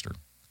a master.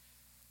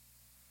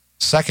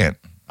 Second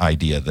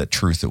idea, that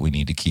truth that we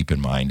need to keep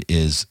in mind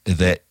is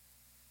that,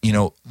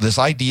 this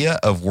idea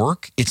of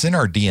work, it's in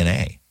our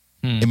DNA.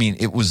 I mean,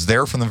 it was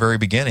there from the very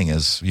beginning,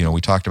 as, we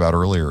talked about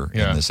earlier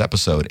in this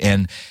episode.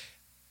 And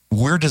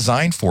we're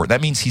designed for it.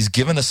 That means he's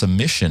given us a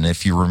mission.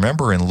 If you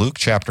remember in Luke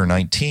chapter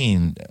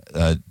 19,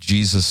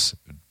 Jesus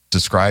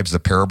describes the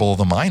parable of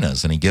the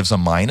minas, and he gives a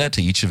mina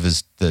to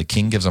the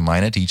king gives a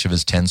mina to each of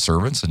his 10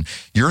 servants, and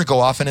you're to go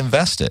off and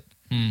invest it.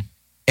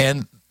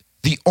 And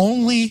the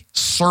only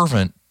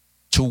servant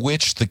to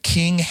which the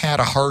king had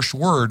a harsh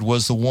word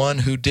was the one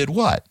who did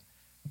what?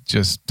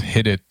 Just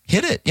hid it.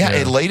 Yeah,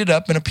 it laid it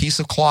up in a piece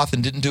of cloth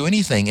and didn't do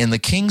anything. And the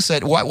king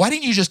said, why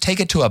didn't you just take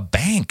it to a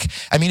bank?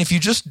 I mean, if you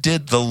just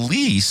did the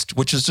least,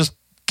 which is just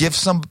give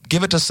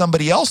it to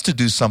somebody else to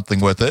do something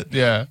with it,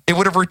 it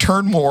would have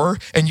returned more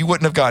and you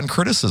wouldn't have gotten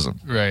criticism.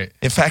 Right.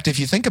 In fact, if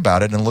you think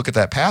about it and look at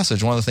that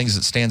passage, one of the things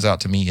that stands out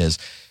to me is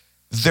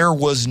there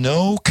was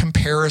no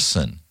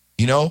comparison,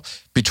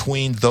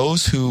 between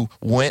those who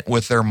went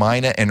with their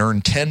mina and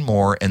earned 10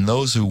 more and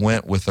those who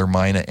went with their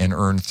mina and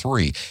earned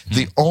 3.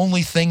 The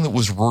only thing that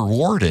was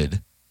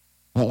rewarded,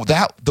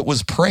 that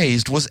was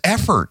praised, was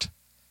effort.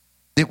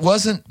 It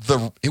wasn't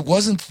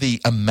the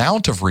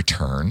amount of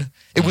return.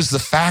 It was the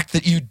fact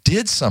that you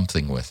did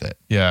something with it.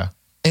 Yeah.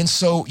 And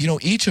so,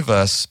 each of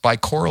us, by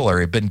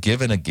corollary, have been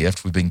given a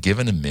gift. We've been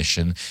given a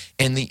mission.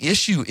 And the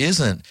issue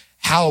isn't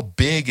how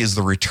big is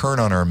the return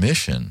on our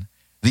mission.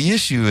 The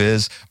issue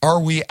is, are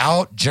we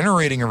out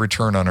generating a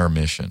return on our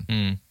mission?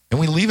 And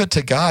we leave it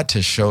to God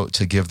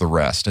to give the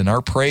rest. And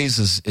our praise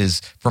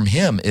is from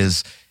Him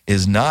is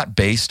not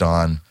based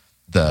on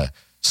the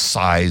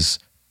size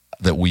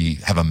that we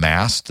have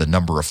amassed, the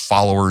number of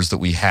followers that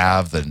we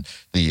have,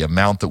 the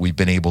amount that we've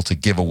been able to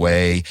give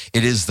away.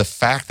 It is the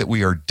fact that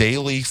we are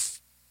daily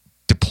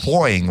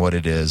deploying what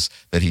it is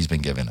that He's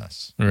been giving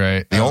us.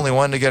 Right. The only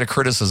one to get a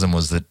criticism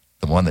was the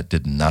one that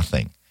did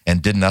nothing,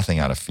 and did nothing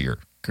out of fear.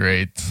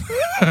 Great.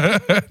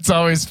 It's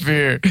always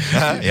fear.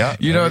 Yeah.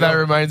 That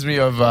reminds me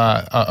of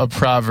a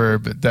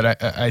proverb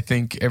that I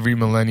think every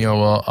millennial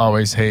will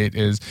always hate.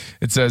 It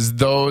says,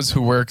 "Those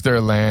who work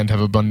their land have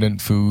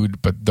abundant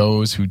food, but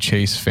those who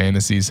chase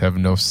fantasies have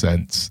no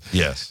sense."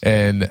 Yes.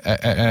 And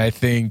I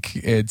think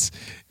it's,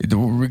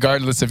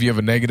 regardless if you have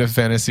a negative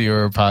fantasy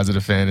or a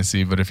positive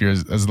fantasy, but if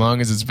as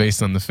long as it's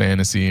based on the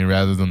fantasy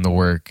rather than the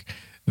work,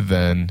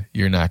 then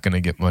you're not going to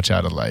get much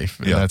out of life.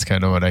 And that's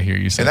kind of what I hear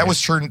you saying. And that was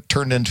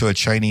turned into a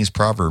Chinese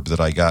proverb that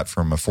I got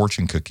from a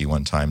fortune cookie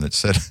one time that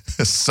said,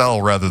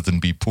 "Sell rather than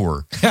be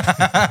poor."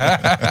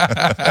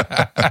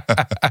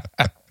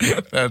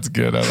 That's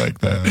good. I like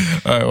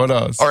that. All right, what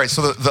else? All right,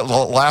 so the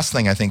last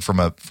thing I think from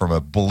a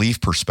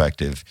belief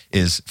perspective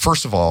is,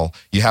 first of all,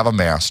 you have a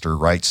master,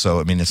 right? So,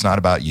 it's not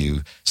about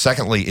you.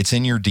 Secondly, it's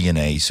in your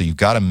DNA, so you've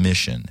got a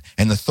mission.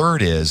 And the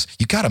third is,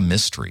 you've got a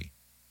mystery.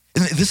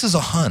 And this is a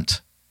hunt.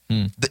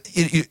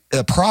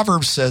 A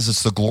proverb says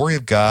it's the glory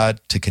of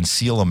God to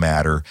conceal a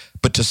matter,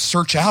 but to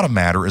search out a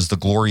matter is the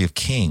glory of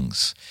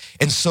kings.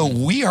 And so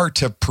we are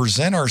to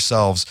present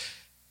ourselves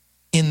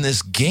in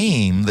this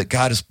game that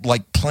God is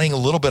like playing a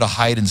little bit of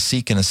hide and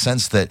seek, in a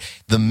sense that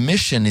the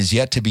mission is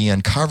yet to be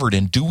uncovered.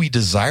 And do we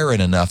desire it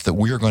enough that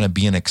we are going to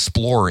be an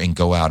explorer and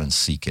go out and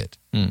seek it?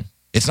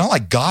 It's not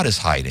like God is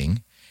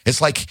hiding.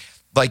 It's like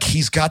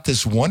He's got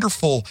this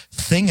wonderful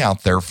thing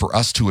out there for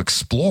us to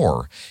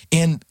explore.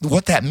 And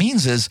what that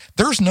means is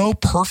there's no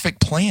perfect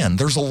plan.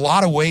 There's a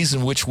lot of ways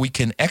in which we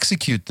can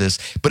execute this,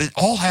 but it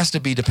all has to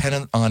be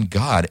dependent on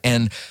God.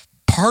 And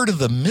part of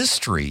the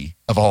mystery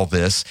of all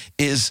this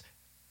is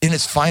in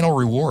its final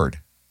reward.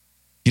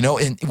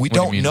 And we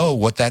don't know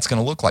what that's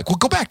going to look like. Well,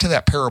 go back to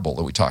that parable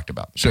that we talked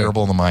about,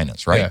 parable of the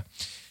minas, right? Yeah.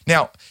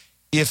 Now,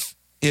 if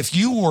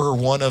you were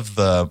one of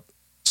the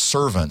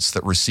servants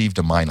that received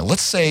a mina,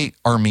 let's say,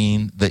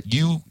 Armin, that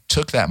you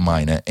took that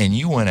mina and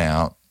you went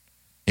out,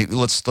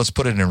 let's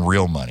put it in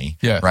real money,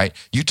 right?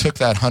 You took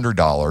that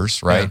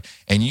 $100, right?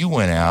 And you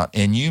went out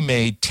and you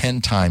made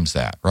 10 times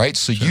that, right?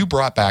 So you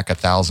brought back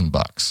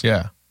 $1,000.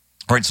 Yeah.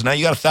 All right, so now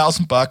you got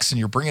 $1,000 and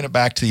you're bringing it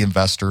back to the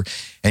investor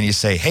and you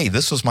say, "Hey,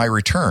 this was my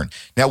return."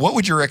 Now, what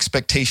would your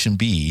expectation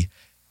be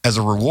as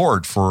a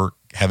reward for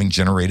having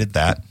generated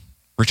that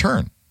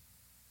return?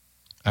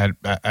 I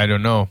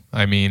don't know.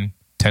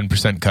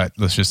 10% cut,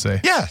 let's just say.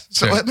 Yeah.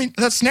 So,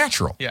 that's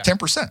natural. Yeah.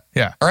 10%.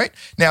 Yeah. All right.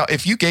 Now,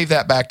 if you gave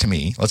that back to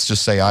me, let's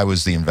just say I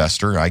was the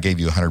investor. I gave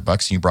you $100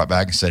 and you brought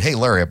back and said, "Hey,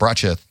 Larry, I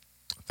brought you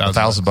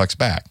 $1,000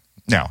 back."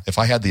 Now, if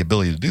I had the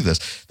ability to do this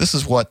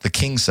is what the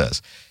king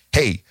says.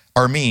 "Hey,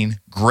 Armin,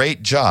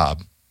 great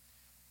job.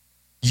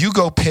 You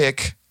go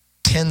pick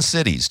 10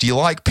 cities. Do you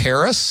like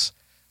Paris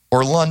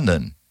or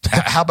London?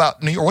 How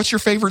about New York? What's your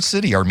favorite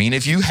city, Armin?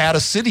 If you had a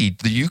city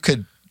that you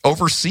could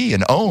oversee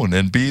and own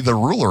and be the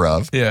ruler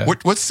of,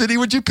 what city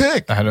would you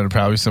pick?" I don't know,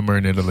 probably somewhere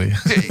in Italy.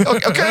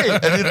 Okay,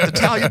 an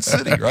Italian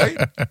city, right?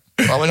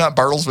 Probably not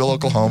Bartlesville,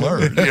 Oklahoma,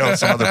 or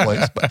some other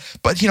place.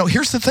 But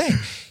here's the thing: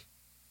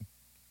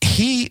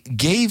 he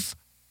gave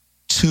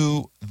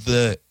to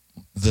the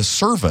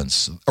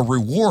servants a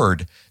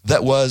reward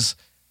that was,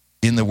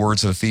 in the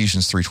words of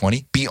Ephesians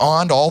 3:20,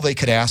 beyond all they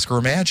could ask or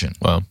imagine.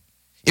 Wow.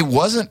 It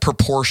wasn't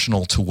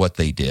proportional to what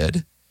they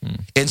did.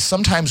 And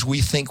sometimes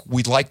we think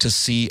we'd like to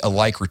see a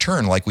like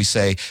return. Like we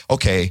say,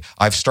 "Okay,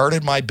 I've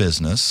started my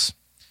business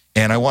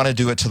and I want to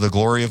do it to the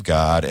glory of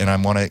God, and I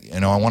want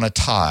to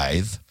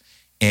tithe,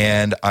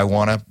 and I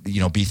want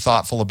to, be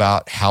thoughtful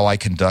about how I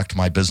conduct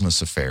my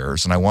business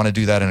affairs, and I want to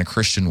do that in a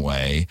Christian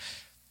way.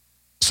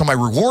 So my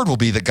reward will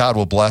be that God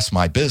will bless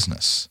my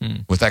business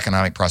with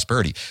economic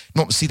prosperity.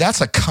 No, see,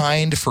 that's a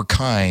kind for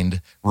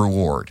kind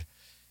reward.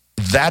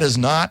 That is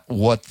not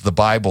what the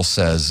Bible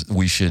says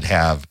we should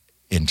have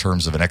in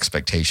terms of an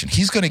expectation.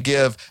 He's going to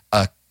give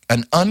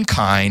an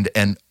unkind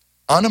and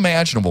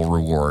unimaginable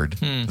reward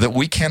that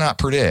we cannot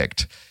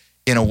predict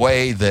in a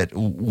way that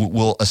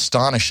will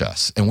astonish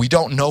us. And we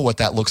don't know what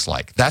that looks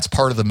like. That's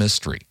part of the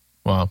mystery.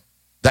 Wow.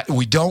 That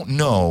we don't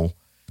know,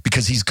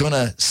 because he's going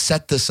to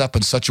set this up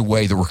in such a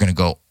way that we're going to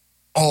go,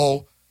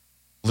 oh,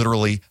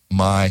 literally,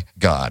 my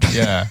God.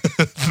 Yeah.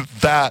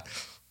 That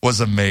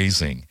was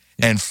amazing.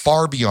 And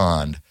far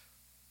beyond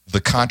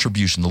the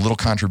little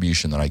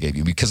contribution that I gave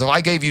you. Because if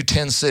I gave you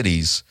 10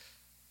 cities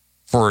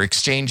for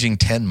exchanging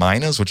 10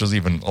 minas, which was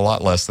even a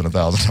lot less than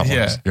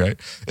 $1,000, right?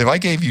 If I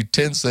gave you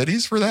 10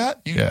 cities for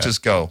that, you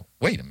just go,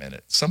 wait a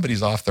minute,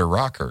 somebody's off their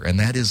rocker. And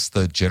that is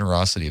the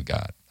generosity of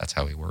God. That's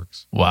how he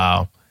works.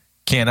 Wow.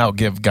 Can't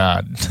outgive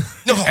God.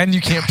 No, and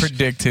you can't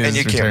predict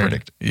his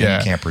return. You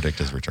can't predict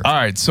his return. All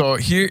right. So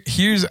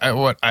here's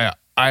what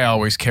I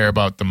always care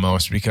about the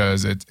most,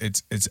 because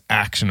it's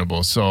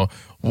actionable. So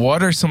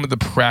what are some of the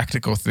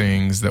practical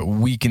things that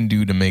we can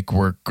do to make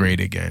work great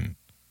again?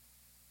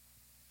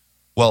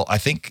 Well, I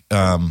think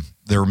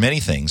there are many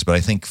things, but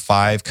I think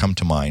 5 come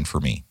to mind for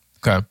me.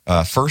 Okay.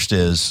 First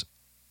is,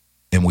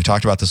 and we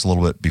talked about this a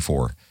little bit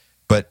before,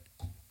 but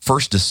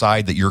first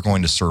decide that you're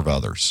going to serve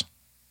others.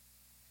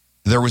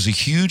 There was a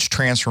huge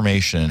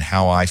transformation in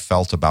how I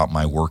felt about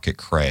my work at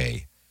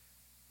Cray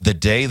the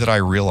day that I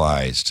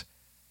realized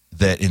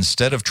that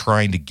instead of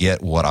trying to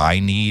get what I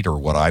need or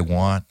what I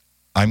want,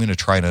 I'm going to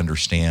try to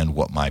understand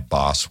what my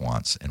boss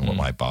wants and what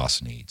my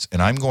boss needs.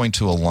 And I'm going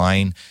to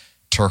align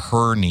to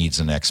her needs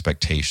and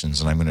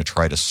expectations, and I'm going to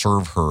try to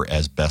serve her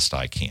as best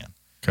I can.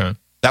 Okay.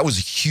 That was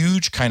a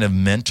huge kind of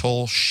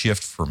mental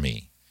shift for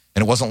me.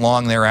 And it wasn't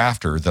long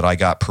thereafter that I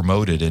got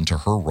promoted into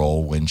her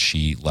role when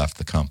she left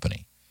the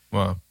company.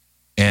 Wow.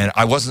 And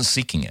I wasn't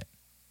seeking it,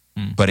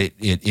 but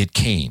it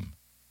came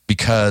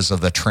because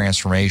of the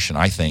transformation,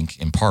 I think,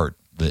 in part,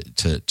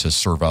 to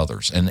serve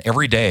others. And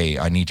every day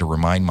I need to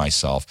remind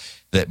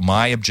myself that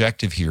my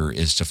objective here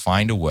is to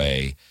find a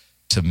way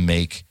to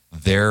make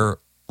their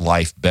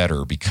life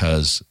better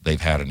because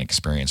they've had an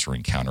experience or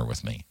encounter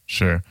with me.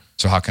 Sure.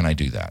 So how can I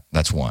do that?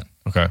 That's one.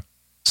 Okay.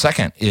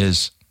 Second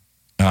is,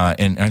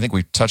 and I think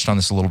we touched on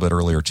this a little bit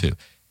earlier too,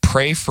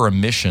 pray for a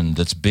mission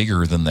that's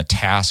bigger than the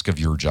task of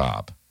your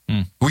job.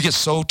 We get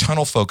so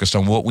tunnel focused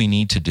on what we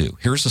need to do.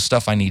 Here's the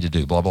stuff I need to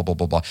do, blah, blah, blah,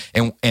 blah, blah.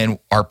 And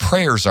our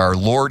prayers are,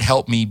 Lord,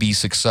 help me be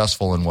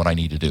successful in what I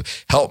need to do.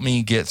 Help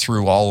me get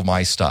through all of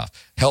my stuff.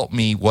 Help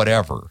me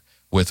whatever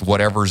with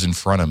whatever's in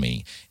front of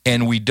me.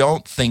 And we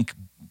don't think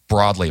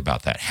broadly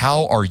about that.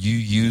 How are you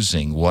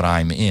using what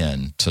I'm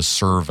in to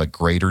serve a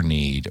greater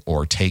need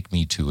or take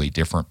me to a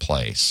different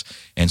place?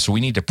 And so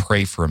we need to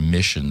pray for a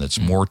mission that's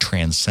more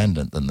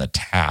transcendent than the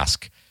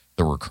task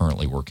that we're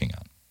currently working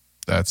on.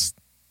 That's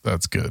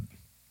good.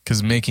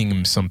 Because making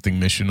him something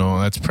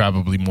missional, that's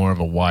probably more of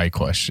a why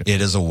question.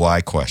 It is a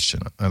why question.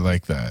 I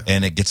like that.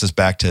 And it gets us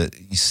back to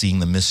seeing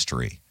the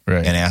mystery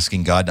and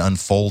asking God to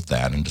unfold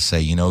that and to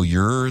say,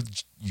 you're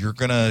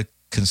going to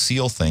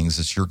conceal things.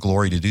 It's your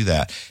glory to do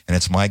that. And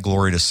it's my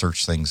glory to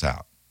search things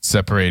out.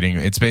 Separating.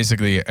 It's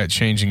basically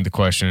changing the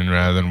question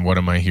rather than what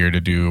am I here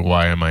to do?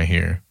 Why am I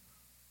here?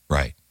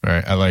 Right.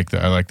 Right. I like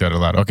that. I like that a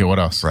lot. Okay. What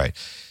else? Right.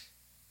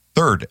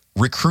 Third,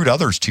 recruit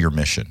others to your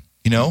mission.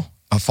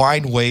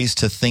 Find ways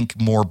to think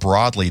more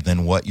broadly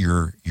than what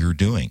you're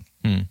doing,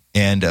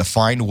 and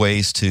find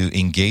ways to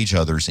engage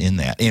others in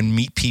that and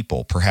meet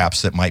people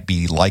perhaps that might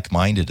be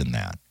like-minded in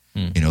that.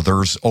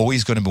 There's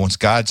always going to be, once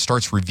God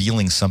starts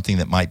revealing something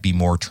that might be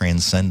more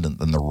transcendent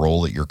than the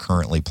role that you're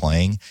currently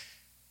playing,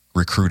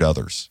 recruit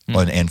others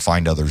and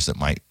find others that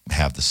might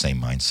have the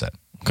same mindset.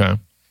 Okay.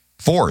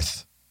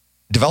 Fourth,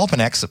 develop an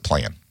exit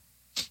plan.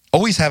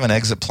 Always have an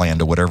exit plan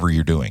to whatever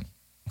you're doing.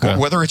 Okay.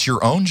 Whether it's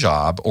your own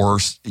job or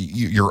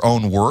your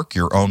own work,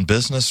 your own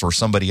business, or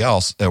somebody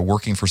else,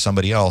 working for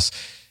somebody else,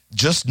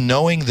 just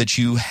knowing that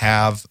you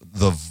have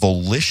the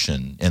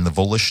volition and the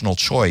volitional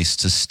choice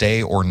to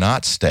stay or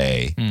not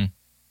stay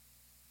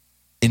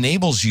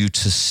enables you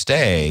to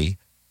stay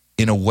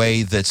in a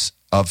way that's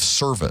of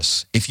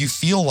service. If you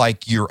feel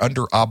like you're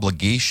under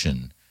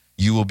obligation,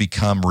 you will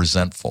become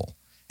resentful.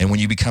 And when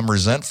you become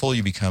resentful,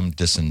 you become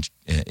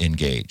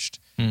disengaged.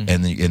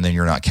 And then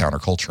you're not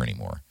counterculture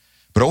anymore.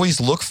 But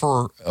always look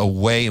for a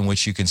way in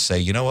which you can say,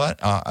 you know what,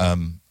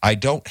 I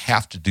don't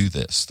have to do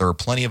this. There are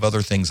plenty of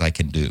other things I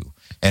can do.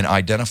 And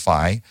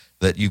identify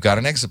that you've got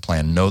an exit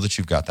plan. Know that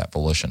you've got that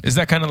volition. Is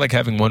that kind of like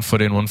having one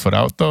foot in, one foot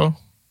out, though?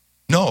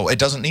 No, it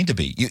doesn't need to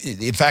be.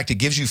 In fact, it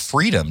gives you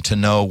freedom to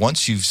know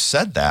once you've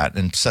said that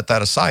and set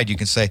that aside, you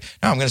can say,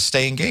 no, I'm going to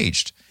stay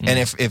engaged. And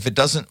if it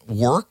doesn't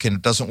work and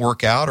it doesn't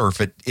work out, or if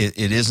it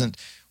isn't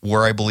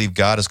where I believe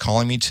God is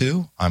calling me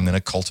to, I'm going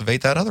to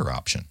cultivate that other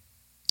option.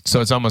 So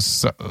it's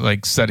almost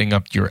like setting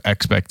up your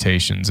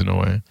expectations in a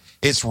way.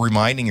 It's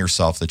reminding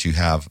yourself that you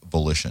have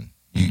volition.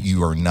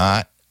 You are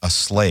not a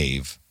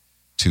slave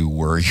to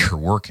where you're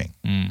working.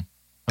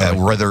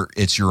 Whether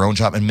it's your own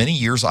job. And many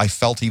years I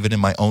felt even in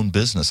my own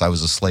business, I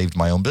was a slave to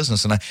my own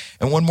business.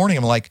 And one morning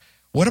I'm like,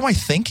 what am I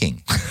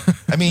thinking?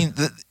 I mean,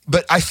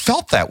 but I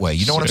felt that way.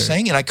 You know what I'm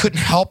saying? And I couldn't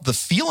help the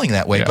feeling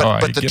that way. Yeah,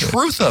 but the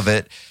truth of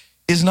it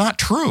is not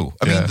true.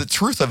 I Yeah. mean, the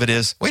truth of it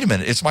is, wait a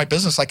minute, it's my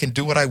business. I can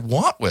do what I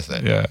want with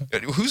it. Yeah.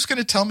 Who's going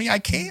to tell me I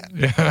can't?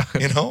 Yeah.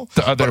 You know?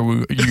 The other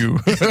you.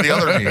 The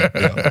other me.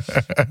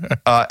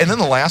 Yeah. And then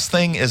the last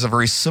thing is a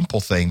very simple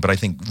thing, but I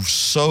think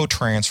so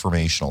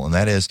transformational, and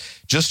that is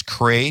just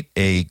create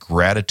a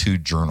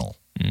gratitude journal.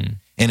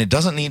 And it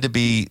doesn't need to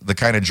be the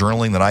kind of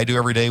journaling that I do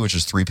every day, which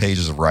is 3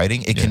 pages of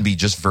writing. It can be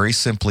just very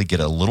simply get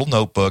a little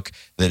notebook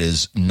that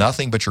is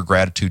nothing but your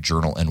gratitude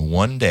journal. And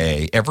one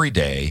day, every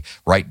day,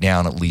 write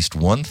down at least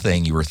one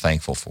thing you were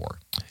thankful for.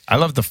 I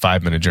love the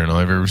 5-minute journal.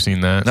 Have you ever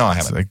seen that? No, I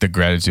haven't. It's like the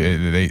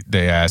gratitude.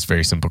 They ask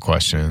very simple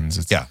questions.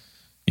 It's,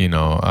 you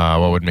know,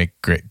 what would make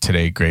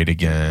today great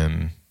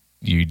again?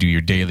 You do your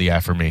daily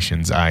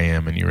affirmations, I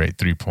am, and you write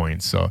 3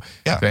 points. So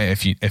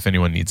if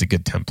anyone needs a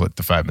good template,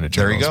 the 5-minute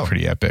journal is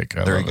pretty epic.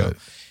 I love it.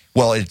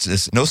 Well,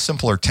 it's no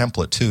simpler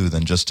template, too,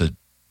 than just to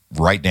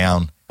write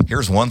down,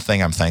 here's one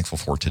thing I'm thankful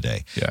for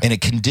today. Yeah. And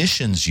it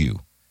conditions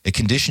you. It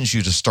conditions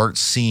you to start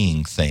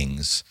seeing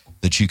things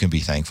that you can be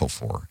thankful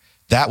for.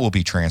 That will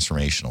be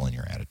transformational in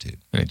your attitude.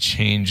 And it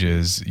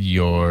changes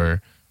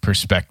your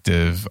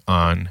perspective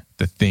on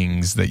the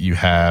things that you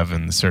have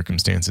and the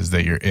circumstances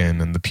that you're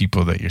in and the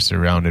people that you're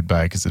surrounded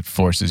by, because it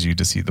forces you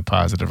to see the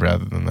positive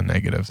rather than the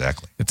negative.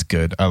 Exactly. It's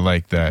good. I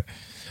like that.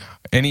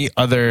 Any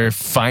other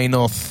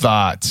final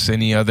thoughts?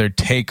 Any other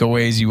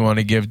takeaways you want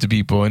to give to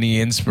people? Any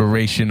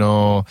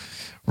inspirational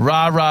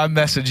rah-rah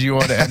message you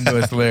want to end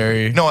with,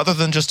 Larry? No, other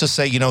than just to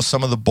say, you know,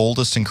 some of the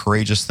boldest and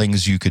courageous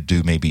things you could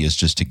do maybe is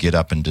just to get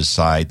up and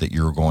decide that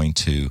you're going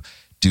to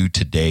do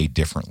today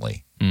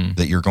differently.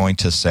 That you're going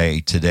to say,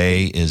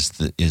 today is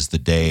the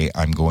day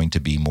I'm going to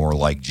be more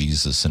like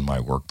Jesus in my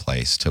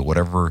workplace, to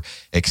whatever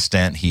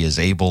extent he is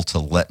able to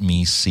let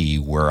me see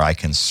where I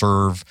can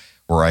serve,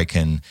 where I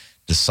can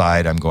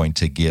decide I'm going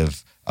to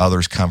give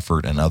others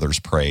comfort and others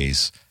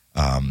praise.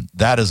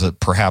 That is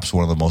perhaps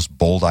one of the most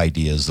bold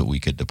ideas that we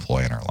could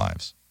deploy in our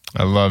lives.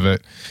 I love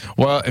it.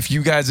 Well, if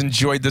you guys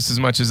enjoyed this as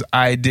much as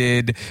I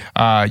did,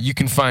 you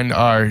can find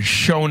our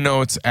show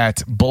notes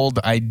at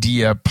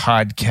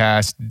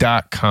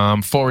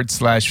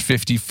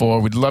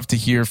boldideapodcast.com/54. We'd love to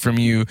hear from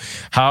you.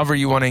 However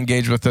you want to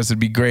engage with us, it'd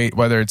be great,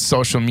 whether it's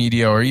social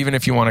media or even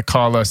if you want to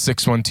call us,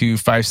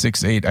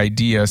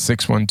 612-568-IDEA,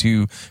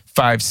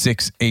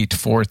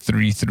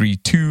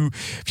 612-568-4332.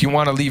 If you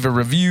want to leave a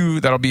review,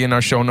 that'll be in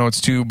our show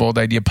notes too,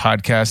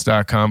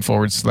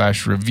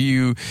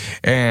 boldideapodcast.com/review.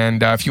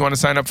 And if you want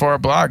to sign up for our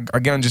blog,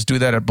 again, just do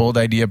that at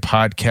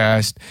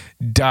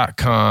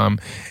boldideapodcast.com.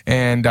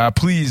 And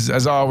please,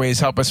 as always,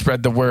 help us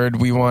spread the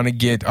word. We want to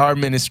get our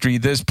ministry,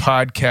 this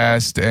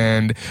podcast,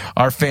 and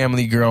our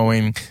family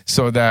growing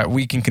so that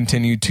we can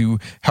continue to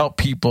help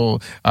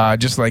people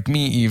just like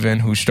me even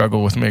who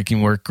struggle with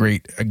making work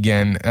great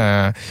again.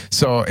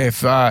 So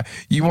if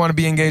you want to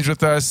be engaged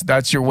with us,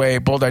 that's your way,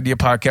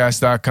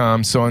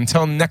 boldideapodcast.com. So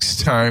until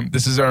next time,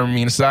 this is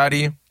Armin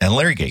Asadi and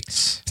Larry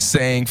Gates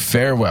saying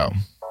farewell.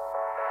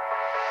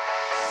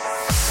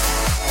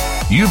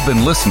 You've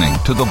been listening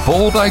to the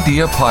Bold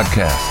Idea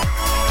Podcast.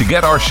 To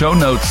get our show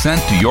notes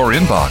sent to your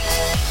inbox,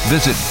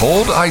 visit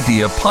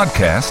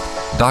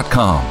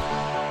boldideapodcast.com.